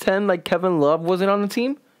going to pretend like Kevin Love wasn't on the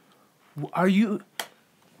team? Are you...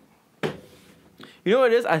 You know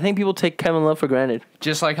what it is? I think people take Kevin Love for granted.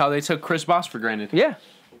 Just like how they took Chris Bosh for granted. Yeah.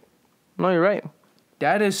 No, you're right.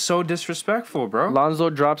 That is so disrespectful, bro.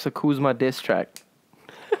 Lonzo drops a Kuzma diss track.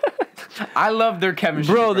 I love their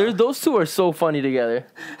chemistry, Bro, those two are so funny together.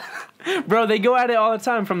 Bro, they go at it all the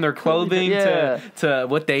time, from their clothing to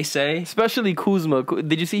what they say. Especially Kuzma.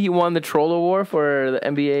 Did you see he won the Troll Award for the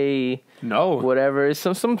NBA? No. Whatever. It's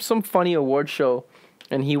some funny award show.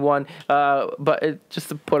 And he won. But just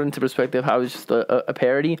to put into perspective how it's just a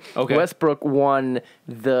parody, Okay. Westbrook won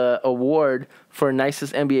the award for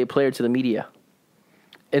nicest NBA player to the media.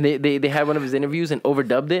 And they had one of his interviews and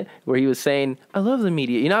overdubbed it where he was saying, I love the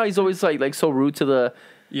media. You know how he's always like so rude to the...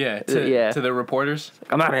 to the reporters.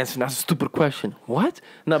 I'm not answering. That's a stupid question. What?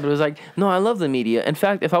 No, but it was like, no, I love the media. In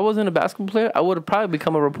fact, if I wasn't a basketball player, I would have probably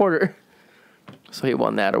become a reporter. So he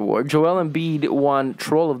won that award. Joel Embiid won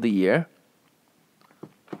Troll of the Year.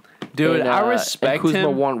 Dude, and, I respect and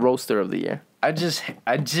Kuzma him. won Roaster of the Year. I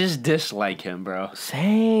just dislike him, bro.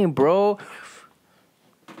 Same, bro.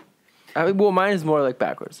 I mean, well, mine is more like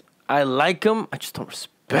backwards. I like him. I just don't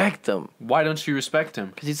respect him. Why don't you respect him?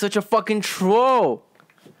 Because he's such a fucking troll.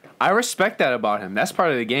 I respect that about him. That's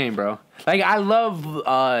part of the game, bro. Like, I love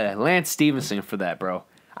Lance Stevenson for that, bro.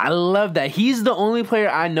 I love that. He's the only player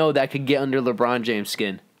I know that could get under LeBron James'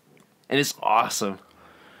 skin. And it's awesome.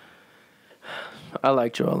 I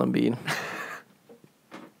like Joel Embiid.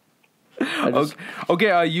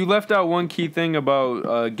 Okay, you left out one key thing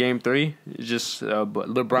about Game 3. It's just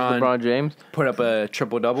LeBron James put up a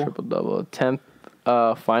triple-double. Triple-double.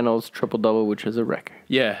 10th finals triple-double, which is a record.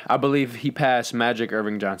 Yeah, I believe he passed Magic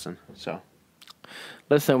Irving Johnson. So,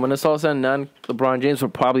 listen, when it's all said and done, LeBron James will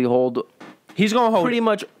probably hold... He's going to hold... pretty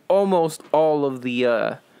much almost all of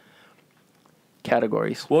the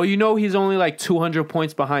categories. Well, you know he's only like 200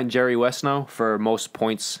 points behind Jerry West now for most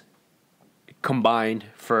points combined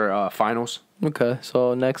for finals. Okay,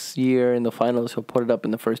 so next year in the finals, he'll put it up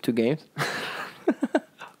in the first 2 games.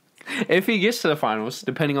 If he gets to the finals,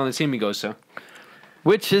 depending on the team he goes to.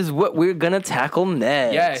 Which is what we're going to tackle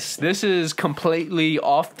next. Yes, this is completely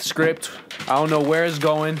off the script. I don't know where it's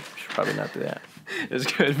going. Should probably not do that.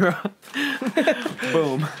 It's good, bro.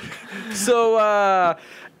 Boom. So,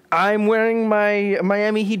 I'm wearing my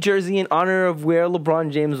Miami Heat jersey in honor of where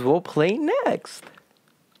LeBron James will play next.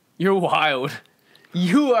 You're wild.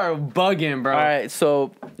 You are bugging, bro. All right,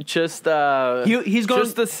 so just he's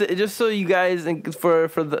going just so you guys for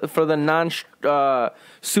the non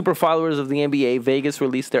super followers of the NBA, Vegas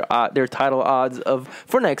released their title odds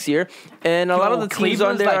for next year, and a lot of the teams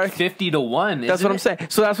on there like 50-1. That's what I'm saying.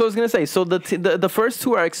 So that's what I was gonna say. So the first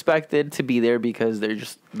 2 are expected to be there because they're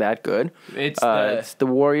just that good. It's the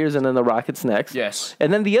Warriors and then the Rockets next. Yes,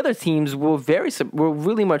 and then the other teams will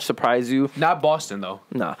really much surprise you. Not Boston though.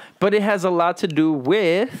 Nah, but it has a lot to do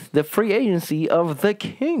with the free agency of the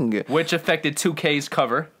King, which affected 2K's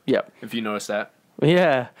cover. Yep. If you notice that.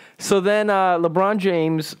 Yeah. So then LeBron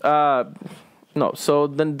James, no. So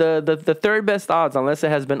then the third best odds, unless it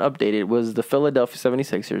has been updated, was the Philadelphia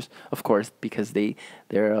 76ers, of course, because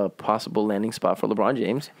they're a possible landing spot for LeBron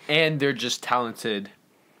James, and they're just talented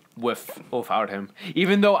without him.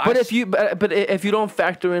 Even though, if you don't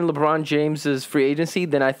factor in LeBron James's free agency,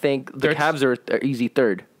 then I think the Cavs are easy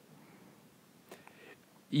third.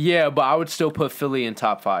 Yeah, but I would still put Philly in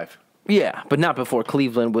top 5. Yeah, but not before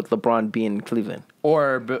Cleveland with LeBron being in Cleveland.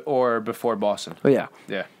 Or before Boston. Oh, yeah.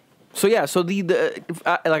 Yeah. So, yeah, so like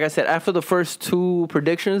I said, after the first 2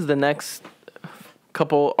 predictions, the next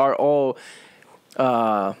couple are all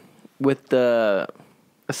with the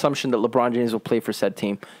assumption that LeBron James will play for said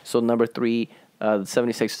team. So number 3, the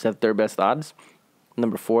 76ers have third best odds.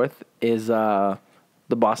 Number 4th is the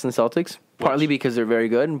Boston Celtics. Partly because they're very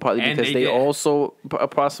good, and partly because they also a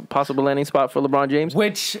possible landing spot for LeBron James.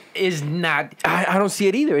 Which is not... I don't see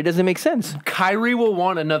it either. It doesn't make sense. Kyrie will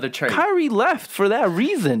want another trade. Kyrie left for that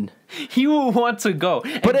reason. He will want to go.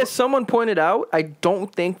 But as someone pointed out, I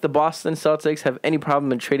don't think the Boston Celtics have any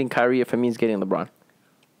problem in trading Kyrie if it means getting LeBron.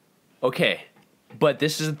 Okay, but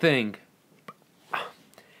this is the thing.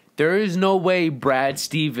 There is no way Brad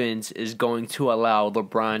Stevens is going to allow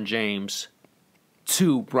LeBron James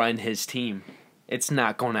to run his team. It's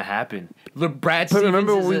not going to happen. Brad Stevens. But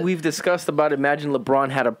remember, we've discussed about. Imagine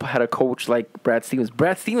LeBron had a coach like Brad Stevens.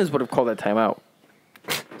 Brad Stevens would have called that timeout.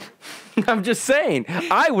 I'm just saying,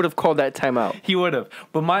 I would have called that timeout. He would have.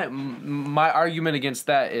 But my argument against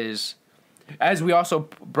that is, as we also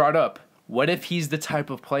brought up, what if he's the type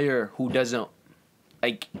of player who doesn't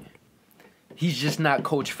like? He's just not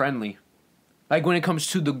coach friendly. Like when it comes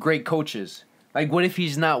to the great coaches. Like what if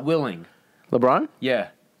he's not willing? LeBron? Yeah.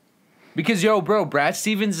 Because, bro, Brad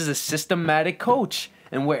Stevens is a systematic coach.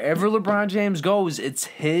 And wherever LeBron James goes, it's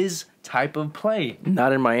his type of play.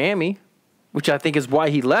 Not in Miami, which I think is why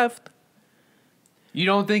he left. You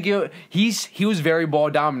don't think he was very ball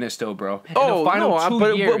dominant still, bro. But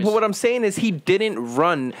what I'm saying is he didn't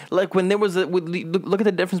run. Like when there was look at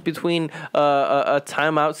the difference between a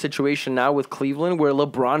timeout situation now with Cleveland where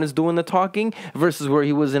LeBron is doing the talking versus where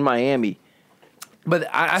he was in Miami. But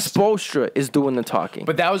Spoelstra is doing the talking.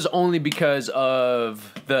 But that was only because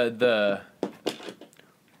of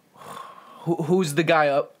who's the guy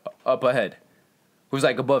up ahead? Who's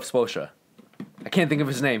like above Spoelstra? I can't think of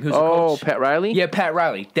his name. Who's the coach? Pat Riley? Yeah, Pat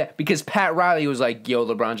Riley. Because Pat Riley was like, yo,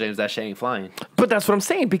 LeBron James, that shit ain't flying. But that's what I'm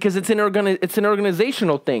saying, because it's an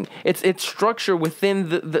organizational thing. It's structure within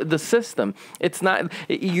the system. It's not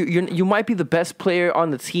you might be the best player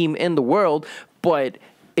on the team in the world, but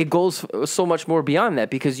it goes so much more beyond that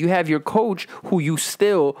because you have your coach who you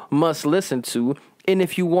still must listen to. And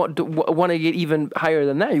if you want to get even higher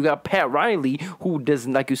than that, you got Pat Riley who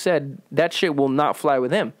doesn't, like you said, that shit will not fly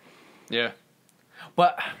with him. Yeah.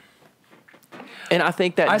 But and I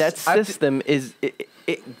think that system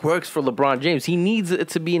it works for LeBron James. He needs it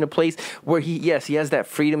to be in a place where he has that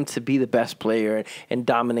freedom to be the best player and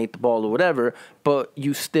dominate the ball or whatever, but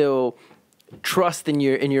you still trust in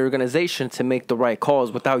your organization to make the right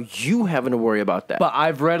calls without you having to worry about that. But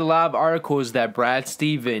I've read a lot of articles that Brad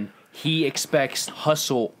Stevens, he expects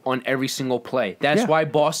hustle on every single play. That's why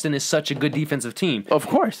Boston is such a good defensive team. Of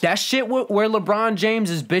course. That shit where LeBron James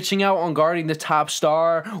is bitching out on guarding the top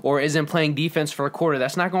star or isn't playing defense for a quarter,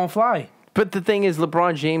 that's not going to fly. But the thing is,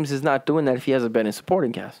 LeBron James is not doing that if he has a better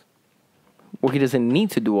supporting cast. Well, he doesn't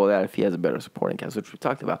need to do all that if he has a better supporting cast, which we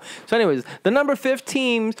talked about. So anyways, the number 5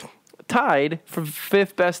 teams tied for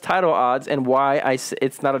 5th best title odds, and why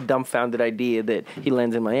it's not a dumbfounded idea that he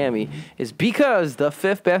lands in Miami is because the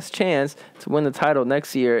 5th best chance to win the title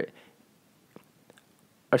next year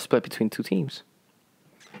are split between 2 teams.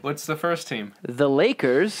 What's the first team? The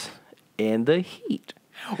Lakers and the Heat.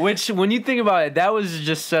 Which, when you think about it, that was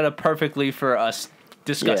just set up perfectly for us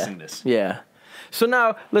discussing this. Yeah. So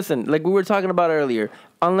now, listen, like we were talking about earlier,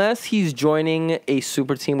 unless he's joining a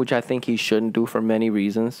super team, which I think he shouldn't do for many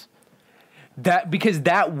reasons. Because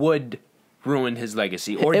that would ruin his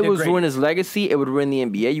legacy. Or it would ruin his legacy. It would ruin the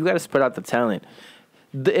NBA. You got to spread out the talent.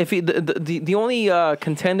 The only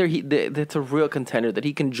contender that's a real contender that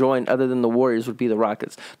he can join other than the Warriors would be the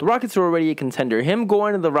Rockets. The Rockets are already a contender. Him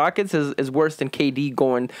going to the Rockets is worse than KD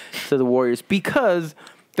going to the Warriors because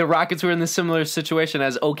the Rockets were in the similar situation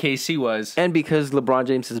as OKC was, and because LeBron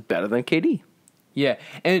James is better than KD. Yeah,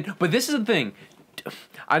 but this is the thing.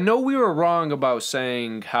 I know we were wrong about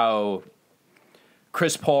saying how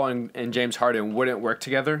Chris Paul and James Harden wouldn't work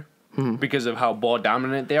together because of how ball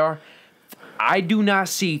dominant they are. I do not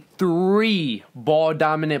see 3 ball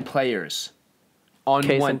dominant players on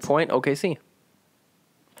Case one in point, OKC.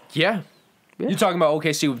 Yeah. You're talking about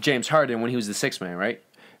OKC with James Harden when he was the 6th man, right?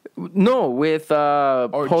 No, with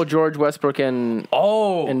Paul George, Westbrook, and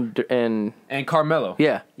Carmelo.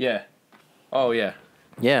 Yeah. Yeah. Oh yeah.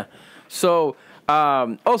 Yeah. So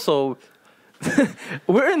also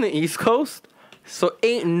we're in the East Coast. So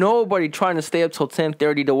ain't nobody trying to stay up till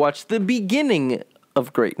 10:30 to watch the beginning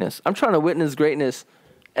of greatness. I'm trying to witness greatness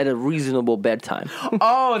at a reasonable bedtime.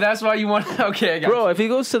 Oh, that's why you want. Okay, I got bro. You. If he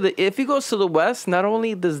goes to the West, not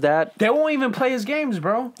only does that they won't even play his games,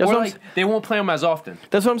 bro. They won't play them as often.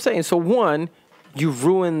 That's what I'm saying. So 1, you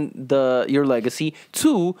ruin your legacy.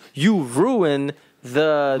 2, you ruin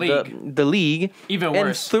the league. Even and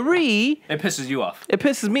worse. 3, It pisses you off. it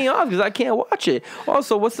pisses me off because I can't watch it.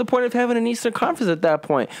 Also, what's the point of having an Eastern Conference at that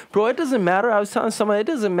point? Bro, it doesn't matter. I was telling somebody, it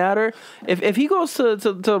doesn't matter. If he goes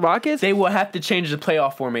to Rockets, They will have to change the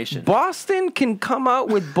playoff formation. Boston can come out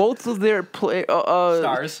with both of their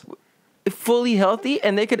Stars. fully healthy,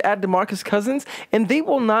 and they could add DeMarcus Cousins, and they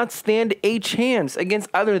will not stand a chance against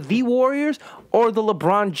either the Warriors or the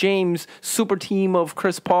LeBron James super team of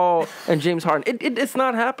Chris Paul and James Harden. It's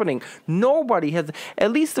not happening. Nobody has.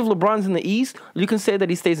 At least if LeBron's in the East, you can say that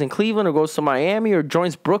he stays in Cleveland or goes to Miami or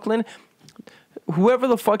joins Brooklyn. Whoever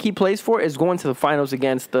the fuck he plays for is going to the finals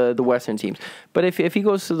against the Western teams. But if he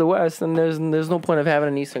goes to the West, then there's no point of having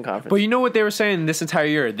an Eastern Conference. But you know what they were saying this entire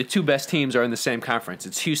year? The 2 best teams are in the same conference.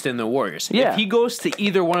 It's Houston and the Warriors. Yeah. If he goes to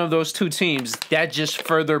either one of those 2 teams, that just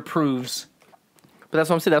further proves. But that's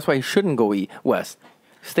what I'm saying. That's why he shouldn't go West.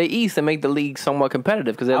 Stay East and make the league somewhat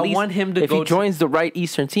competitive. Because at least want him to if he joins the right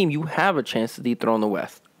Eastern team, you have a chance to dethrone the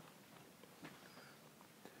West.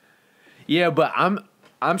 Yeah, but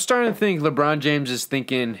I'm starting to think LeBron James is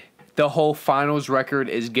thinking the whole finals record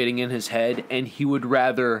is getting in his head, and he would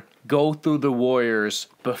rather go through the Warriors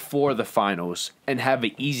before the finals and have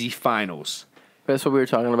an easy finals. That's what we were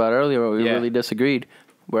talking about earlier, where we Yeah. really disagreed.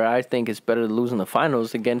 Where I think it's better to lose in the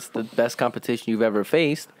finals against the best competition you've ever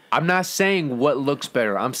faced. I'm not saying what looks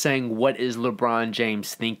better. I'm saying what is LeBron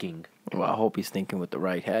James thinking. Well, I hope he's thinking with the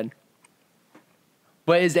right head.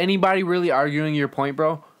 But is anybody really arguing your point,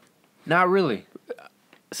 bro? Not really.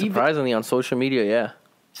 Surprisingly, on social media, yeah.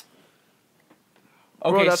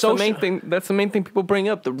 Okay, Bro, that's the main thing. That's the main thing people bring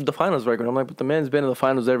up, the finals record. I'm like, but the man's been in the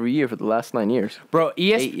finals every year for the last 9 years. Bro,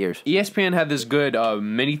 8 years. ESPN had this good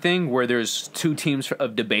mini thing where there's 2 teams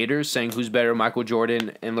of debaters saying who's better, Michael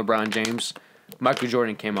Jordan and LeBron James. Michael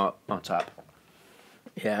Jordan came out on top.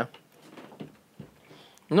 Yeah.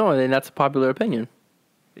 No, and that's a popular opinion.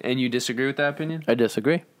 And you disagree with that opinion? I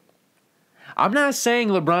disagree. I'm not saying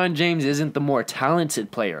LeBron James isn't the more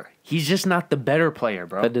talented player. He's just not the better player,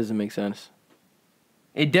 bro. That doesn't make sense.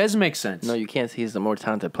 It does make sense. No, you can't say he's the more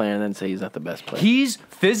talented player and then say he's not the best player. He's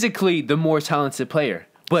physically the more talented player.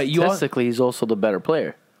 But Statistically, he's also the better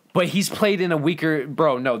player. But he's played in a weaker...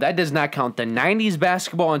 Bro, no, that does not count. The 90s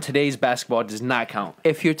basketball and today's basketball does not count.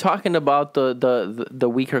 If you're talking about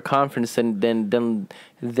the weaker conference, then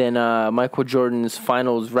Michael Jordan's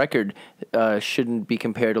finals record shouldn't be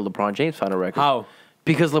compared to LeBron James' final record. How?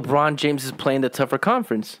 Because LeBron James is playing the tougher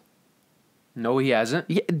conference. No, he hasn't.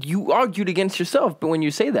 Yeah, you argued against yourself, but when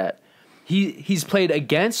you say that. He's played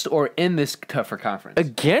against or in this tougher conference?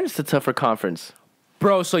 Against the tougher conference.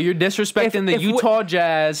 Bro, so you're disrespecting the Utah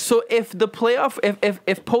Jazz. So if the playoff,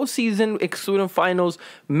 if postseason excluding finals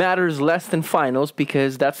matters less than finals,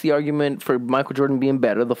 because that's the argument for Michael Jordan being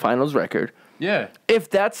better, the finals record. Yeah. If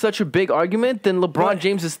that's such a big argument, then LeBron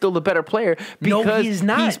James is still the better player because No, he's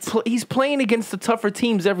not. He's playing against the tougher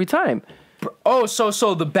teams every time. Oh,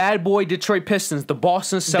 so the bad boy Detroit Pistons, the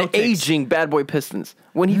Boston Celtics. The aging bad boy Pistons.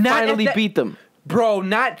 When he finally beat them. Bro,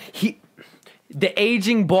 the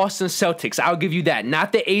aging Boston Celtics, I'll give you that.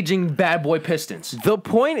 Not the aging bad boy Pistons. The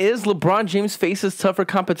point is, LeBron James faces tougher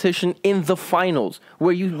competition in the finals,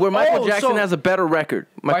 where Michael Jackson has a better record.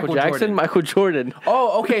 Michael Jordan.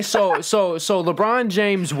 Oh, okay. So LeBron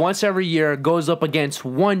James once every year goes up against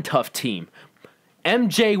one tough team.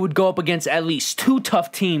 MJ would go up against at least 2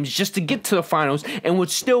 tough teams just to get to the finals and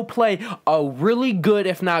would still play a really good,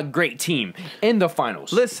 if not great team in the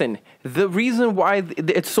finals. Listen, the reason why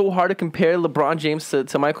it's so hard to compare LeBron James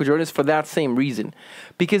to Michael Jordan is for that same reason.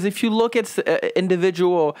 Because if you look at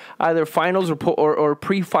individual either finals or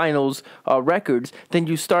pre-finals records, then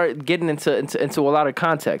you start getting into a lot of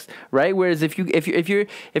context, right? Whereas if you're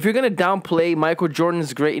gonna downplay Michael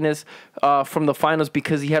Jordan's greatness from the finals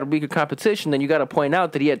because he had a weaker competition, then you got to point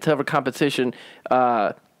out that he had tougher competition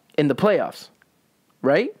in the playoffs,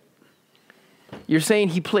 right? You're saying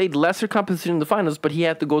he played lesser competition in the finals, but he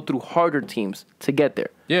had to go through harder teams to get there.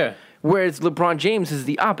 Yeah. Whereas LeBron James is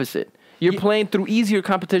the opposite. You're playing through easier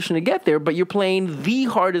competition to get there, but you're playing the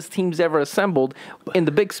hardest teams ever assembled in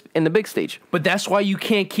the big stage. But that's why you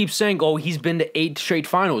can't keep saying, "Oh, he's been to 8 straight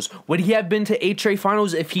finals." Would he have been to 8 straight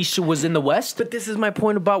finals if he was in the West? But this is my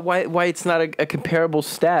point about why it's not a comparable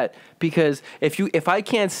stat. Because if I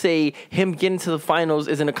can't say him getting to the finals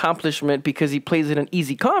is an accomplishment because he plays in an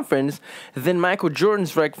easy conference, then Michael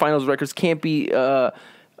Jordan's finals records can't be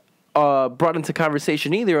brought into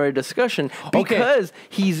conversation either or a discussion because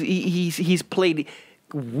he's played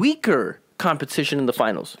weaker competition in the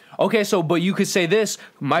finals. Okay, but you could say this: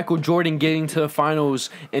 Michael Jordan getting to the finals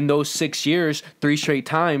in those 6 years, 3 straight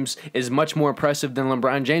times, is much more impressive than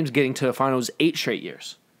LeBron James getting to the finals 8 straight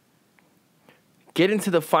years. Get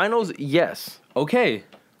into the finals, yes. Okay.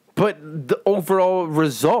 But the overall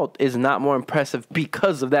result is not more impressive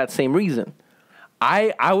because of that same reason.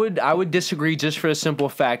 I would disagree just for a simple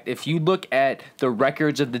fact. If you look at the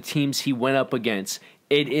records of the teams he went up against,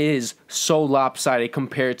 it is so lopsided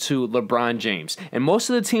compared to LeBron James. And most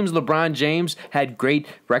of the teams LeBron James had great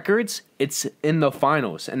records, it's in the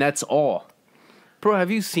finals, and that's all. Bro,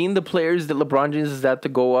 have you seen the players that LeBron James has had to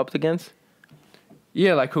go up against?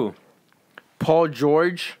 Yeah, like who? Paul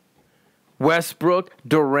George, Westbrook,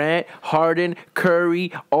 Durant, Harden,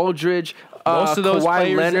 Curry, Aldridge, Most of those Kawhi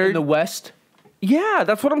players Leonard. in the West. Yeah,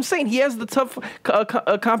 that's what I'm saying. He has the tough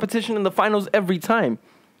competition in the finals every time.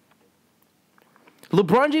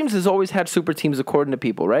 LeBron James has always had super teams according to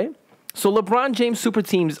people, right? So LeBron James super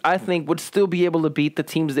teams, I think, would still be able to beat the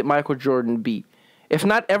teams that Michael Jordan beat. If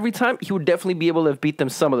not every time, he would definitely be able to beat them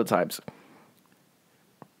some of the times.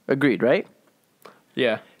 Agreed, right?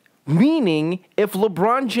 Yeah. Meaning, if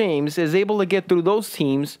LeBron James is able to get through those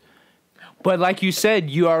teams... But like you said,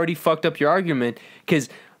 you already fucked up your argument because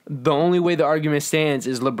the only way the argument stands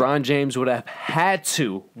is LeBron James would have had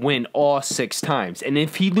to win all 6 times. And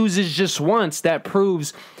if he loses just once, that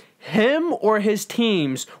proves him or his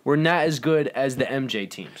teams were not as good as the MJ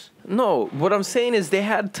teams. No, what I'm saying is they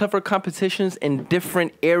had tougher competitions in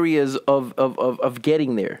different areas of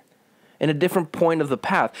getting there. In a different point of the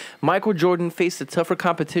path. Michael Jordan faced a tougher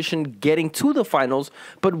competition getting to the finals,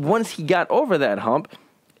 but once he got over that hump,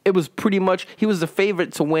 it was pretty much, he was the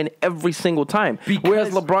favorite to win every single time.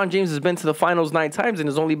 Whereas LeBron James has been to the finals 9 times and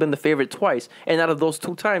has only been the favorite twice. And out of those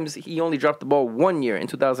 2 times, he only dropped the ball 1 year in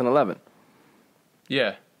 2011.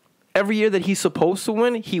 Yeah. Every year that he's supposed to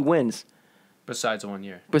win, he wins. Besides 1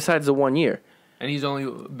 year. Besides the 1 year. And he's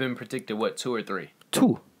only been predicted, what, 2 or 3?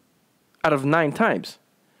 2 out of 9 times.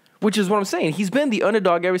 Which is what I'm saying. He's been the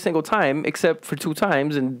underdog every single time, except for 2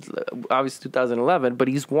 times, and obviously 2011. But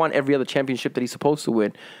he's won every other championship that he's supposed to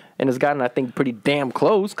win, and has gotten, I think, pretty damn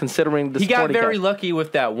close considering the. He got very lucky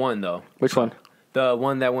with that one, though. Which one? The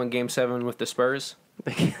one that won Game 7 with the Spurs.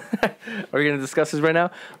 Are we going to discuss this right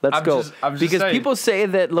now? Let's go. Because saying. People say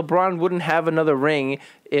that LeBron wouldn't have another ring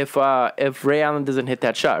if Ray Allen doesn't hit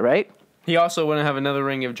that shot, right? He also wouldn't have another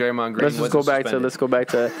ring if Draymond Green wasn't suspended. Let's go back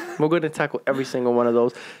to. We're going to tackle every single one of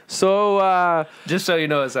those. So just so you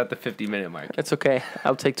know, it's at the 50-minute mark. It's okay.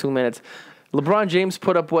 I'll take 2 minutes. LeBron James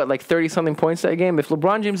put up what, like 30-something points that game. If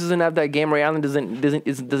LeBron James doesn't have that game, Ray Allen is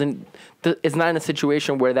not in a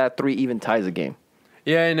situation where that 3 even ties a game.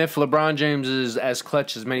 Yeah, and if LeBron James is as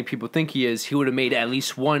clutch as many people think he is, he would have made at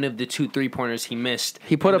least one of the 2 3-pointers he missed.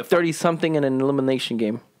 He put up 30-something in an elimination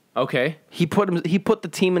game. Okay. He put the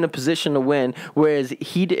team in a position to win, whereas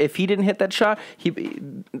if he didn't hit that shot,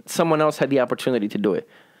 someone else had the opportunity to do it.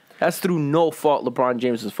 That's through no fault LeBron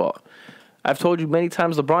James' fault. I've told you many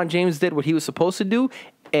times LeBron James did what he was supposed to do,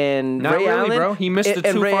 and Not Ray really, Allen, bro. He missed the 2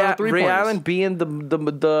 final 3-pointers. Ray Allen being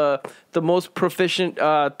the most proficient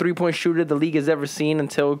 3-point shooter the league has ever seen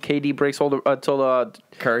until KD breaks all the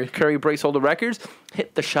Curry breaks all the records,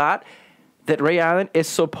 hit the shot that Ray Allen is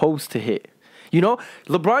supposed to hit. You know,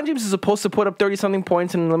 LeBron James is supposed to put up 30-something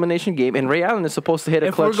points in an elimination game, and Ray Allen is supposed to hit a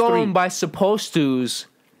clutch 3. If we're going by supposed tos,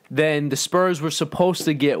 then the Spurs were supposed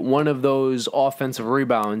to get one of those offensive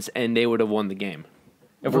rebounds, and they would have won the game.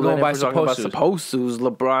 If we're going by supposed tos,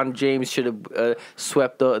 LeBron James should have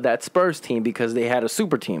swept that Spurs team because they had a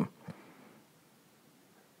super team.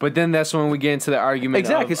 But then that's when we get into the argument.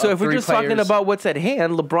 Exactly. So if we're just talking about what's at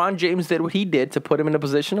hand, LeBron James did what he did to put him in a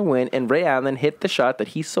position to win, and Ray Allen hit the shot that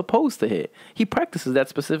he's supposed to hit. He practices that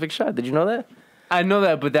specific shot. Did you know that? I know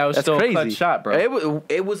that, but that's still crazy. A clutch shot, bro.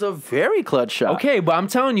 It was a very clutch shot. Okay, but I'm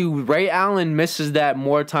telling you, Ray Allen misses that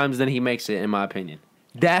more times than he makes it, in my opinion.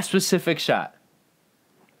 That specific shot.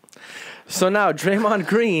 So now, Draymond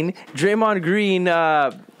Green,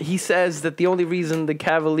 he says that the only reason the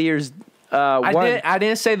Cavaliers won... I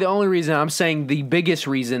didn't say the only reason. I'm saying the biggest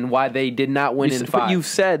reason why they did not win in 5. But you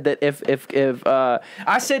said that if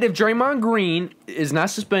I said if Draymond Green is not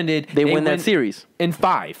suspended, they win that series in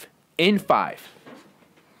 5. In 5.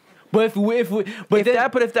 But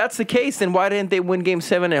if that's the case, then why didn't they win Game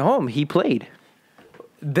 7 at home? He played.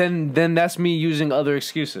 Then that's me using other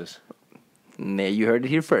excuses. Nah, you heard it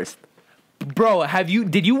here first. Bro,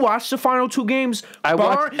 did you watch the final 2 games? I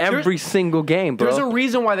watched every single game, bro. There's a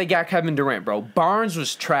reason why they got Kevin Durant, bro. Barnes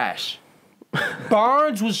was trash.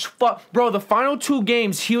 Barnes was bro, the final 2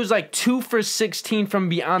 games, he was like 2 for 16 from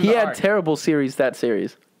beyond the arc. He had terrible series that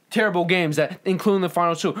series. Terrible games, including the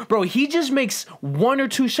final 2. Bro, he just makes 1 or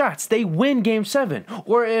 2 shots. They win Game 7.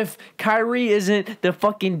 Or if Kyrie isn't the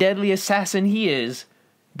fucking deadly assassin he is,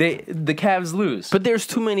 the Cavs lose. But there's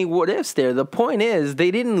too many what ifs there. The point is,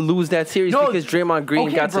 they didn't lose that series because Draymond Green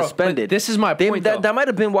got suspended. This is my point. That might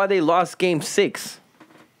have been why they lost Game 6.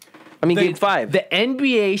 Game 5. The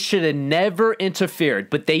NBA should have never interfered,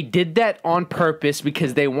 but they did that on purpose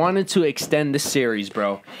because they wanted to extend the series,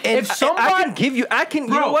 bro. And if somebody, you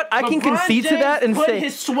know what? I can concede to that and put say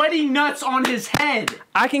his sweaty nuts on his head.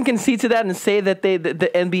 I can concede to that and say that the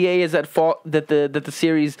NBA is at fault that the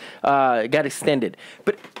series got extended.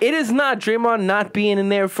 But it is not Draymond not being in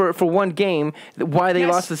there for one game why they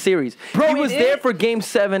lost the series. Bro, he was there for Game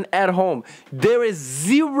 7 at home. There is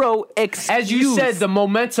zero excuse. As you said, the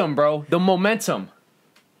momentum, bro. The momentum.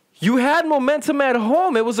 You had momentum at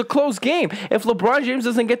home. It was a close game. If LeBron James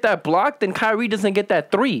doesn't get that block, then Kyrie doesn't get that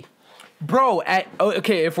 3. Bro,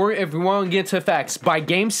 if we want to get to facts, by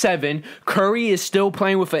Game 7, Curry is still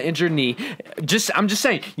playing with an injured knee. I'm just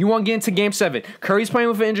saying, you want to get into Game 7. Curry's playing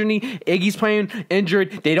with an injured knee. Iggy's playing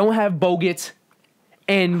injured. They don't have Bogut.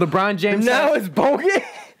 And LeBron James... Now it's Bogut?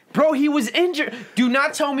 Bro, he was injured. Do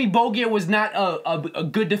not tell me Bogut was not a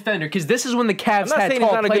good defender, because this is when the Cavs had tall players. I'm not saying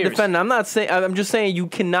he's not a good defender. I'm just saying you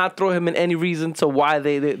cannot throw him in any reason to why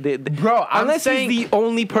they Bro, unless he's the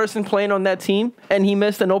only person playing on that team and he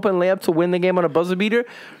missed an open layup to win the game on a buzzer beater.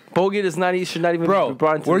 Bogut is not. He should not even be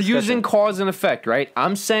brought into we're discussion. using cause and effect, right?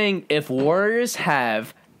 I'm saying if Warriors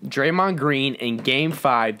have Draymond Green in Game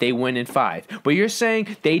 5, they win in 5. But you're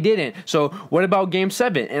saying they didn't. So what about Game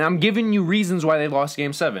 7? And I'm giving you reasons why they lost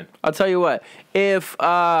Game 7. I'll tell you what. If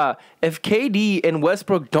KD and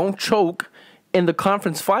Westbrook don't choke in the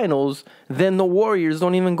conference finals, then the Warriors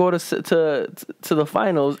don't even go to the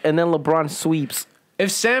finals, and then LeBron sweeps. If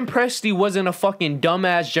Sam Presti wasn't a fucking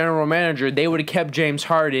dumbass general manager, they would have kept James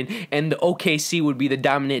Harden, and the OKC would be the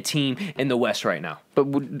dominant team in the West right now. But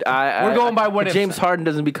we're going by what James Harden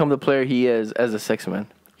doesn't become the player he is as a sixth man.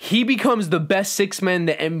 He becomes the best sixth man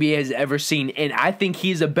the NBA has ever seen, and I think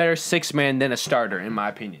he's a better sixth man than a starter, in my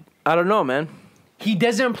opinion. I don't know, man. He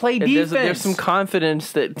doesn't play defense. There's some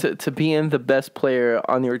confidence that to being the best player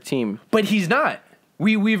on your team, but he's not.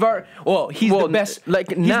 He's the best.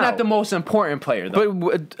 He's not the most important player, though.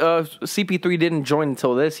 But CP3 didn't join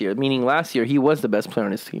until this year, meaning last year he was the best player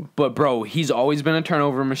on his team. But, bro, he's always been a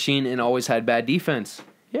turnover machine and always had bad defense.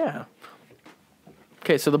 Yeah.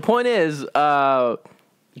 Okay, so the point is,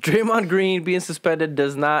 Draymond Green being suspended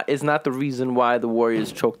is not the reason why the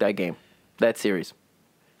Warriors choked that series.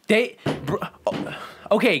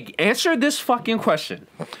 Okay, answer this fucking question.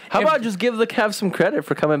 How about just give the Cavs some credit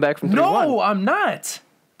for coming back from 3-1? No, I'm not.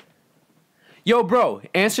 Yo, bro,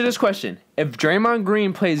 answer this question. If Draymond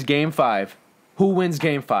Green plays Game 5, who wins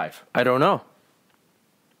Game 5? I don't know.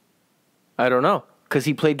 Because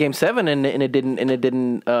he played Game 7 and it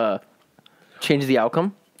didn't change the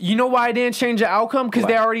outcome. You know why it didn't change the outcome? Because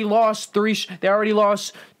they already lost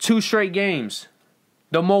 2 straight games.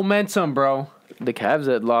 The momentum, bro. The Cavs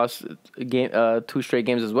had lost 2 straight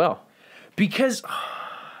games as well. Because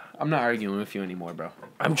I'm not arguing with you anymore, bro.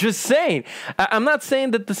 I'm just saying. I'm not saying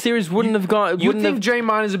that the series wouldn't have gone. You think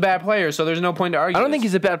Draymond is a bad player, so there's no point to argue. I don't think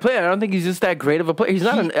he's a bad player. I don't think he's just that great of a player. He's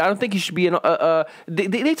not. I don't think he should be an.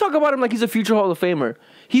 They talk about him like he's a future Hall of Famer.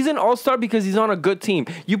 He's an All-Star because he's on a good team.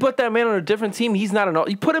 You put that man on a different team, he's not an all.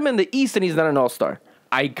 You put him in the East and he's not an All-Star.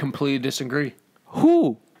 I completely disagree.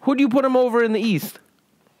 Who do you put him over in the East?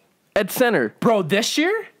 At center, bro. This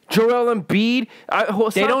year, Joel Embiid.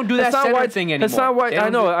 They don't do that center thing anymore. That's not why. I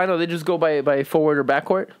know. They just go by forward or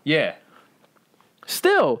backcourt. Yeah.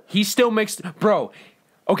 Still, he still makes, bro.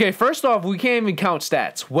 Okay, first off, we can't even count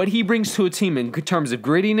stats. What he brings to a team in terms of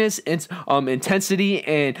grittiness, intensity,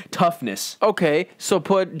 and toughness. Okay, so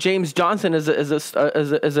put James Johnson as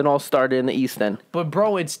an all-star in the East then. But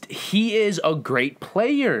bro, he is a great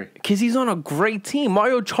player because he's on a great team.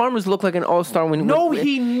 Mario Chalmers looked like an all-star when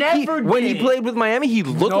he never did. When he played with Miami, he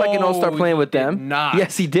looked like an all-star playing with them. Not.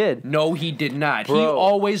 Yes, he did. No, he did not. Bro. He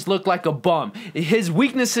always looked like a bum. His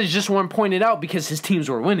weaknesses just weren't pointed out because his teams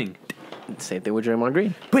were winning. Same thing with Draymond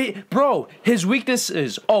Green. But, bro, his weakness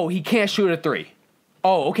is, he can't shoot a 3.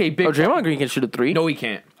 Oh, okay, big. Draymond Green can shoot a 3. No, he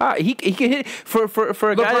can't. He can hit for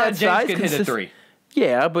a guy that size. LeBron James can hit a 3.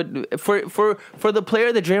 Yeah, but for the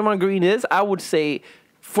player that Draymond Green is, I would say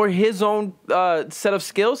for his own set of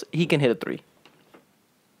skills, he can hit a 3.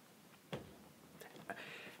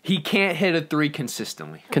 He can't hit a 3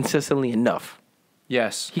 consistently. Consistently enough.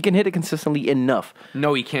 Yes. He can hit it consistently enough.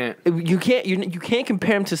 No, he can't. You can't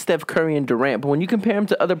compare him to Steph Curry and Durant, but when you compare him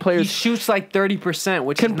to other players, he shoots like 30%,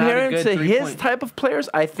 which compare is not a good him to his type of players,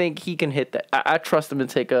 I think he can hit that. I trust him to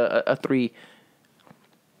take a 3.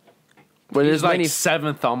 Where he's like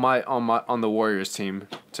 7th on the Warriors team.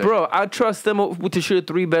 Bro, I trust them to shoot a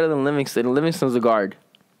 3 better than Livingston. Livingston's a guard.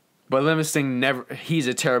 But Livingston he's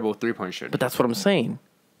a terrible 3-point shooter. But that's what I'm saying.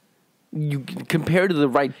 You compare to the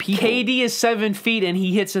right people. KD is 7 feet and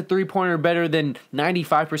he hits a 3-pointer better than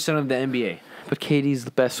 95% of the NBA. But KD's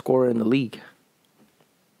the best scorer in the league.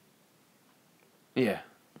 Yeah.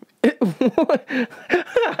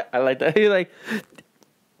 I like that. You're like,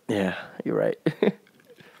 yeah, you're right.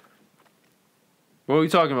 What are we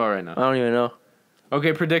talking about right now? I don't even know.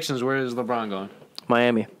 Okay, predictions. Where is LeBron going?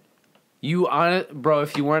 Miami. You on it, bro?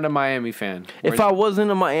 If you weren't a Miami fan, If I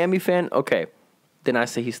wasn't a Miami fan, okay, then I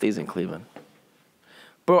say he stays in Cleveland.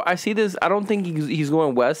 Bro, I see this. I don't think he's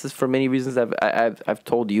going west. It's for many reasons I've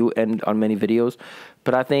told you and on many videos.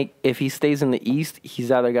 But I think if he stays in the East,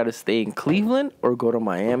 he's either got to stay in Cleveland or go to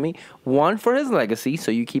Miami. One, for his legacy,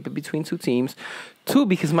 so you keep it between two teams. Two,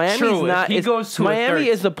 because Miami is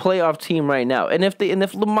a playoff team right now. And if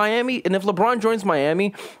LeBron joins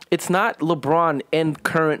Miami, it's not LeBron and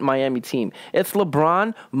current Miami team. It's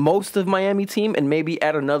LeBron, most of Miami team, and maybe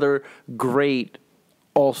add another great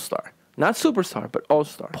all-star. Not superstar, but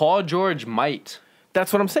all-star. Paul George might.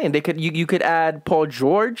 That's what I'm saying. You could add Paul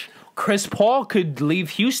George. Chris Paul could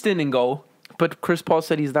leave Houston and go. But Chris Paul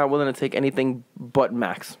said he's not willing to take anything but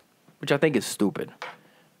max, which I think is stupid.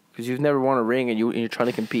 Because you've never won a ring and you're trying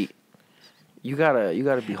to compete. You gotta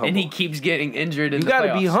be humble. And he keeps getting injured. You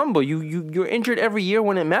gotta be humble. You're injured every year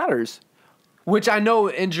when it matters. Which I know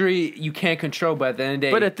injury you can't control, but at the end of the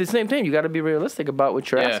day. But at the same time, you got to be realistic about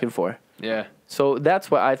what you're asking for. Yeah. So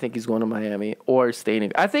that's why I think he's going to Miami or staying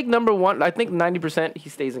in. I think number one. I think 90% he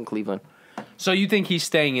stays in Cleveland. So you think he's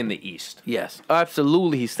staying in the East? Yes,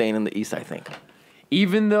 absolutely. He's staying in the East. I think.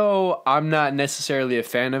 Even though I'm not necessarily a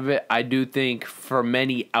fan of it, I do think for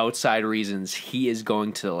many outside reasons he is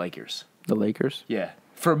going to the Lakers. The Lakers? Yeah.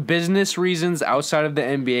 For business reasons outside of the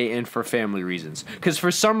NBA and for family reasons. Because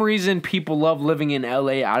for some reason, people love living in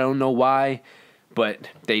LA. I don't know why, but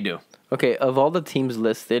they do. Okay, of all the teams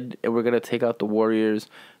listed, and we're going to take out the Warriors,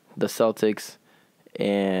 the Celtics,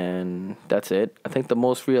 and that's it. I think the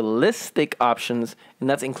most realistic options, and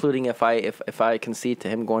that's including if I concede to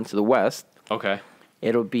him going to the West. Okay.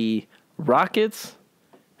 It'll be Rockets,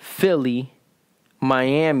 Philly,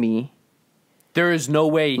 Miami. There is no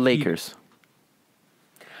way. Lakers.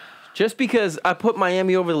 Just because I put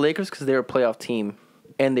Miami over the Lakers because they're a playoff team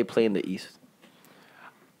and they play in the East.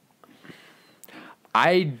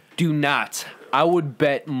 I do not. I would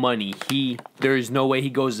bet money there is no way he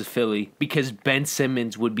goes to Philly because Ben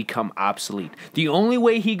Simmons would become obsolete. The only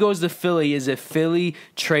way he goes to Philly is if Philly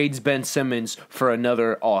trades Ben Simmons for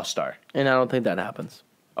another All-Star. And I don't think that happens.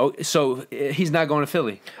 Oh, so he's not going to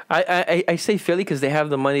Philly. I say Philly because they have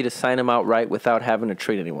the money to sign him outright without having to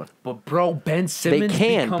trade anyone. But, bro, Ben Simmons They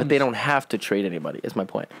can, but they don't have to trade anybody, is my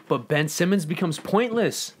point. But Ben Simmons becomes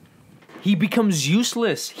pointless. He becomes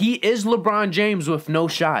useless. He is LeBron James with no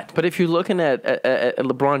shot. But if you're looking at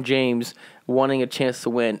LeBron James wanting a chance to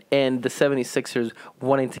win and the 76ers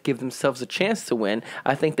wanting to give themselves a chance to win,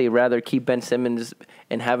 I think they'd rather keep Ben Simmons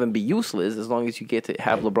and have him be useless as long as you get to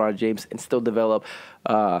have LeBron James and still develop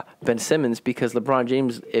Ben Simmons, because LeBron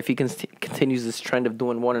James, if he continues this trend of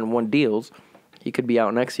doing one-on-one deals, he could be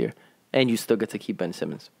out next year, and you still get to keep Ben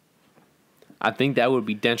Simmons. I think that would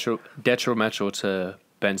be detrimental to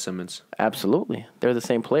Ben Simmons. Absolutely. They're the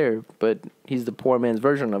same player, but he's the poor man's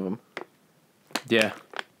version of him. Yeah.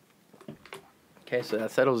 Okay, so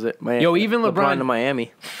that settles it. Yo, even LeBron to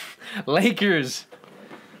Miami. Lakers.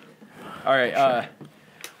 All right.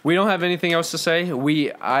 We don't have anything else to say.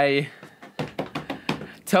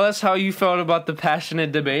 Tell us how you felt about the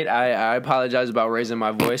passionate debate. I apologize about raising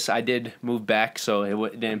my voice. I did move back, so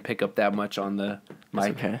it didn't pick up that much on the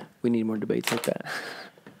mic. Okay. We need more debates like that.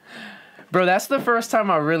 Bro, that's the first time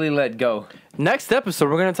I really let go. Next episode,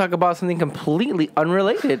 we're going to talk about something completely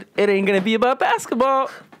unrelated. It ain't going to be about basketball.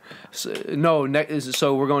 So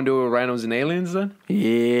we're going to do a Rhinos and Aliens then?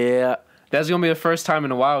 Yeah. That's going to be the first time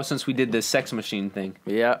in a while since we did the sex machine thing.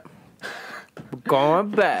 Yeah.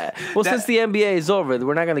 Going back. Well, since the NBA is over,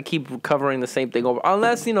 we're not going to keep covering the same thing over.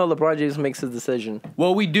 Unless, LeBron James makes his decision.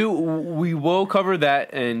 Well, we will cover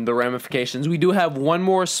that and the ramifications. We do have one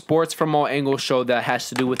more Sports from All Angles show that has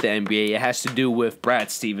to do with the NBA. It has to do with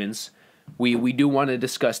Brad Stevens. We do want to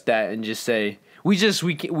discuss that and just say, we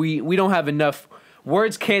don't have enough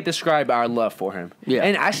words can't describe our love for him. Yeah.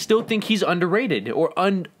 And I still think he's underrated or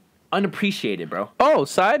unappreciated, bro. Oh,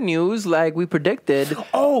 side news, like we predicted.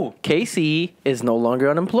 Oh, KC is no longer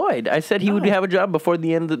unemployed. I said he would have a job before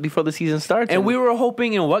the season starts. And we were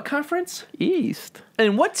hoping in what conference? East.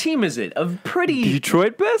 And what team is it? A pretty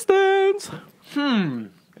Detroit Pistons.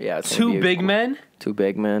 Yeah, two big men. Two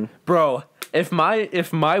big men. Bro, if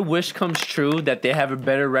my wish comes true that they have a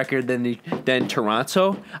better record than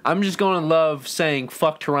Toronto, I'm just gonna love saying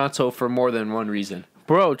fuck Toronto for more than one reason.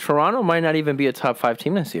 Bro, Toronto might not even be a top 5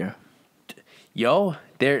 team this year. Yo,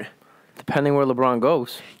 they're depending where LeBron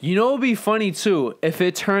goes. You know, it'd be funny too if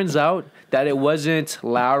it turns out that it wasn't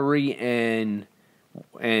Lowry and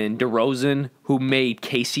DeRozan who made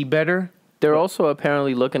Casey better. They're also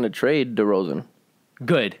apparently looking to trade DeRozan.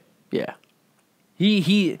 Good. Yeah.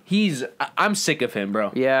 He's I'm sick of him,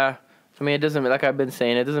 bro. Yeah. I mean, it doesn't, like I've been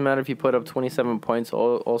saying, it doesn't matter if you put up 27 points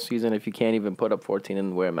all season if you can't even put up 14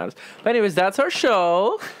 and where it matters. But anyways, that's our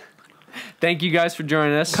show. Thank you guys for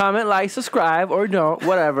joining us. Comment, like, subscribe, or don't.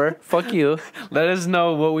 Whatever. Fuck you. Let us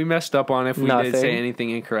know what we messed up on if we did say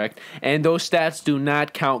anything incorrect. And those stats do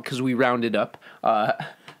not count because we rounded up.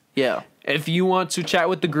 Yeah. If you want to chat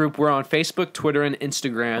with the group, we're on Facebook, Twitter, and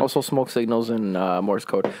Instagram. Also, smoke signals and Morse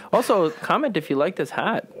code. Also, comment if you like this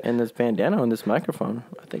hat and this bandana and this microphone.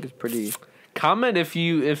 I think it's pretty... Comment if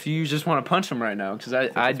you just want to punch him right now, because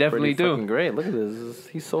I definitely do. Fucking great. Look at this.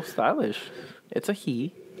 He's so stylish. It's a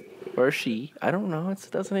he or a she. I don't know. It's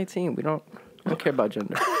 2018. I don't care about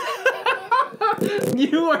gender.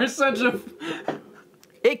 You are such a...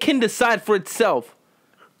 It can decide for itself.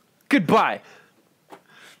 Goodbye.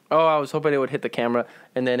 Oh, I was hoping it would hit the camera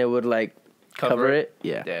and then it would like cover it.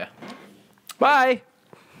 Yeah. Yeah. Bye.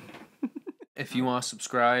 If you want to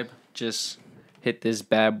subscribe, just hit this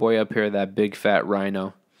bad boy up here, that big fat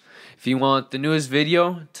rhino. If you want the newest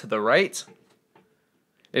video, to the right.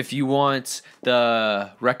 If you want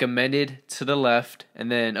the recommended, to the left.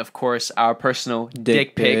 And then, of course, our personal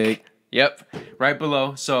dick pic. Yep, right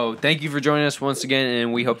below. So thank you for joining us once again,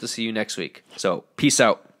 and we hope to see you next week. So peace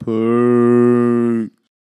out. Peace.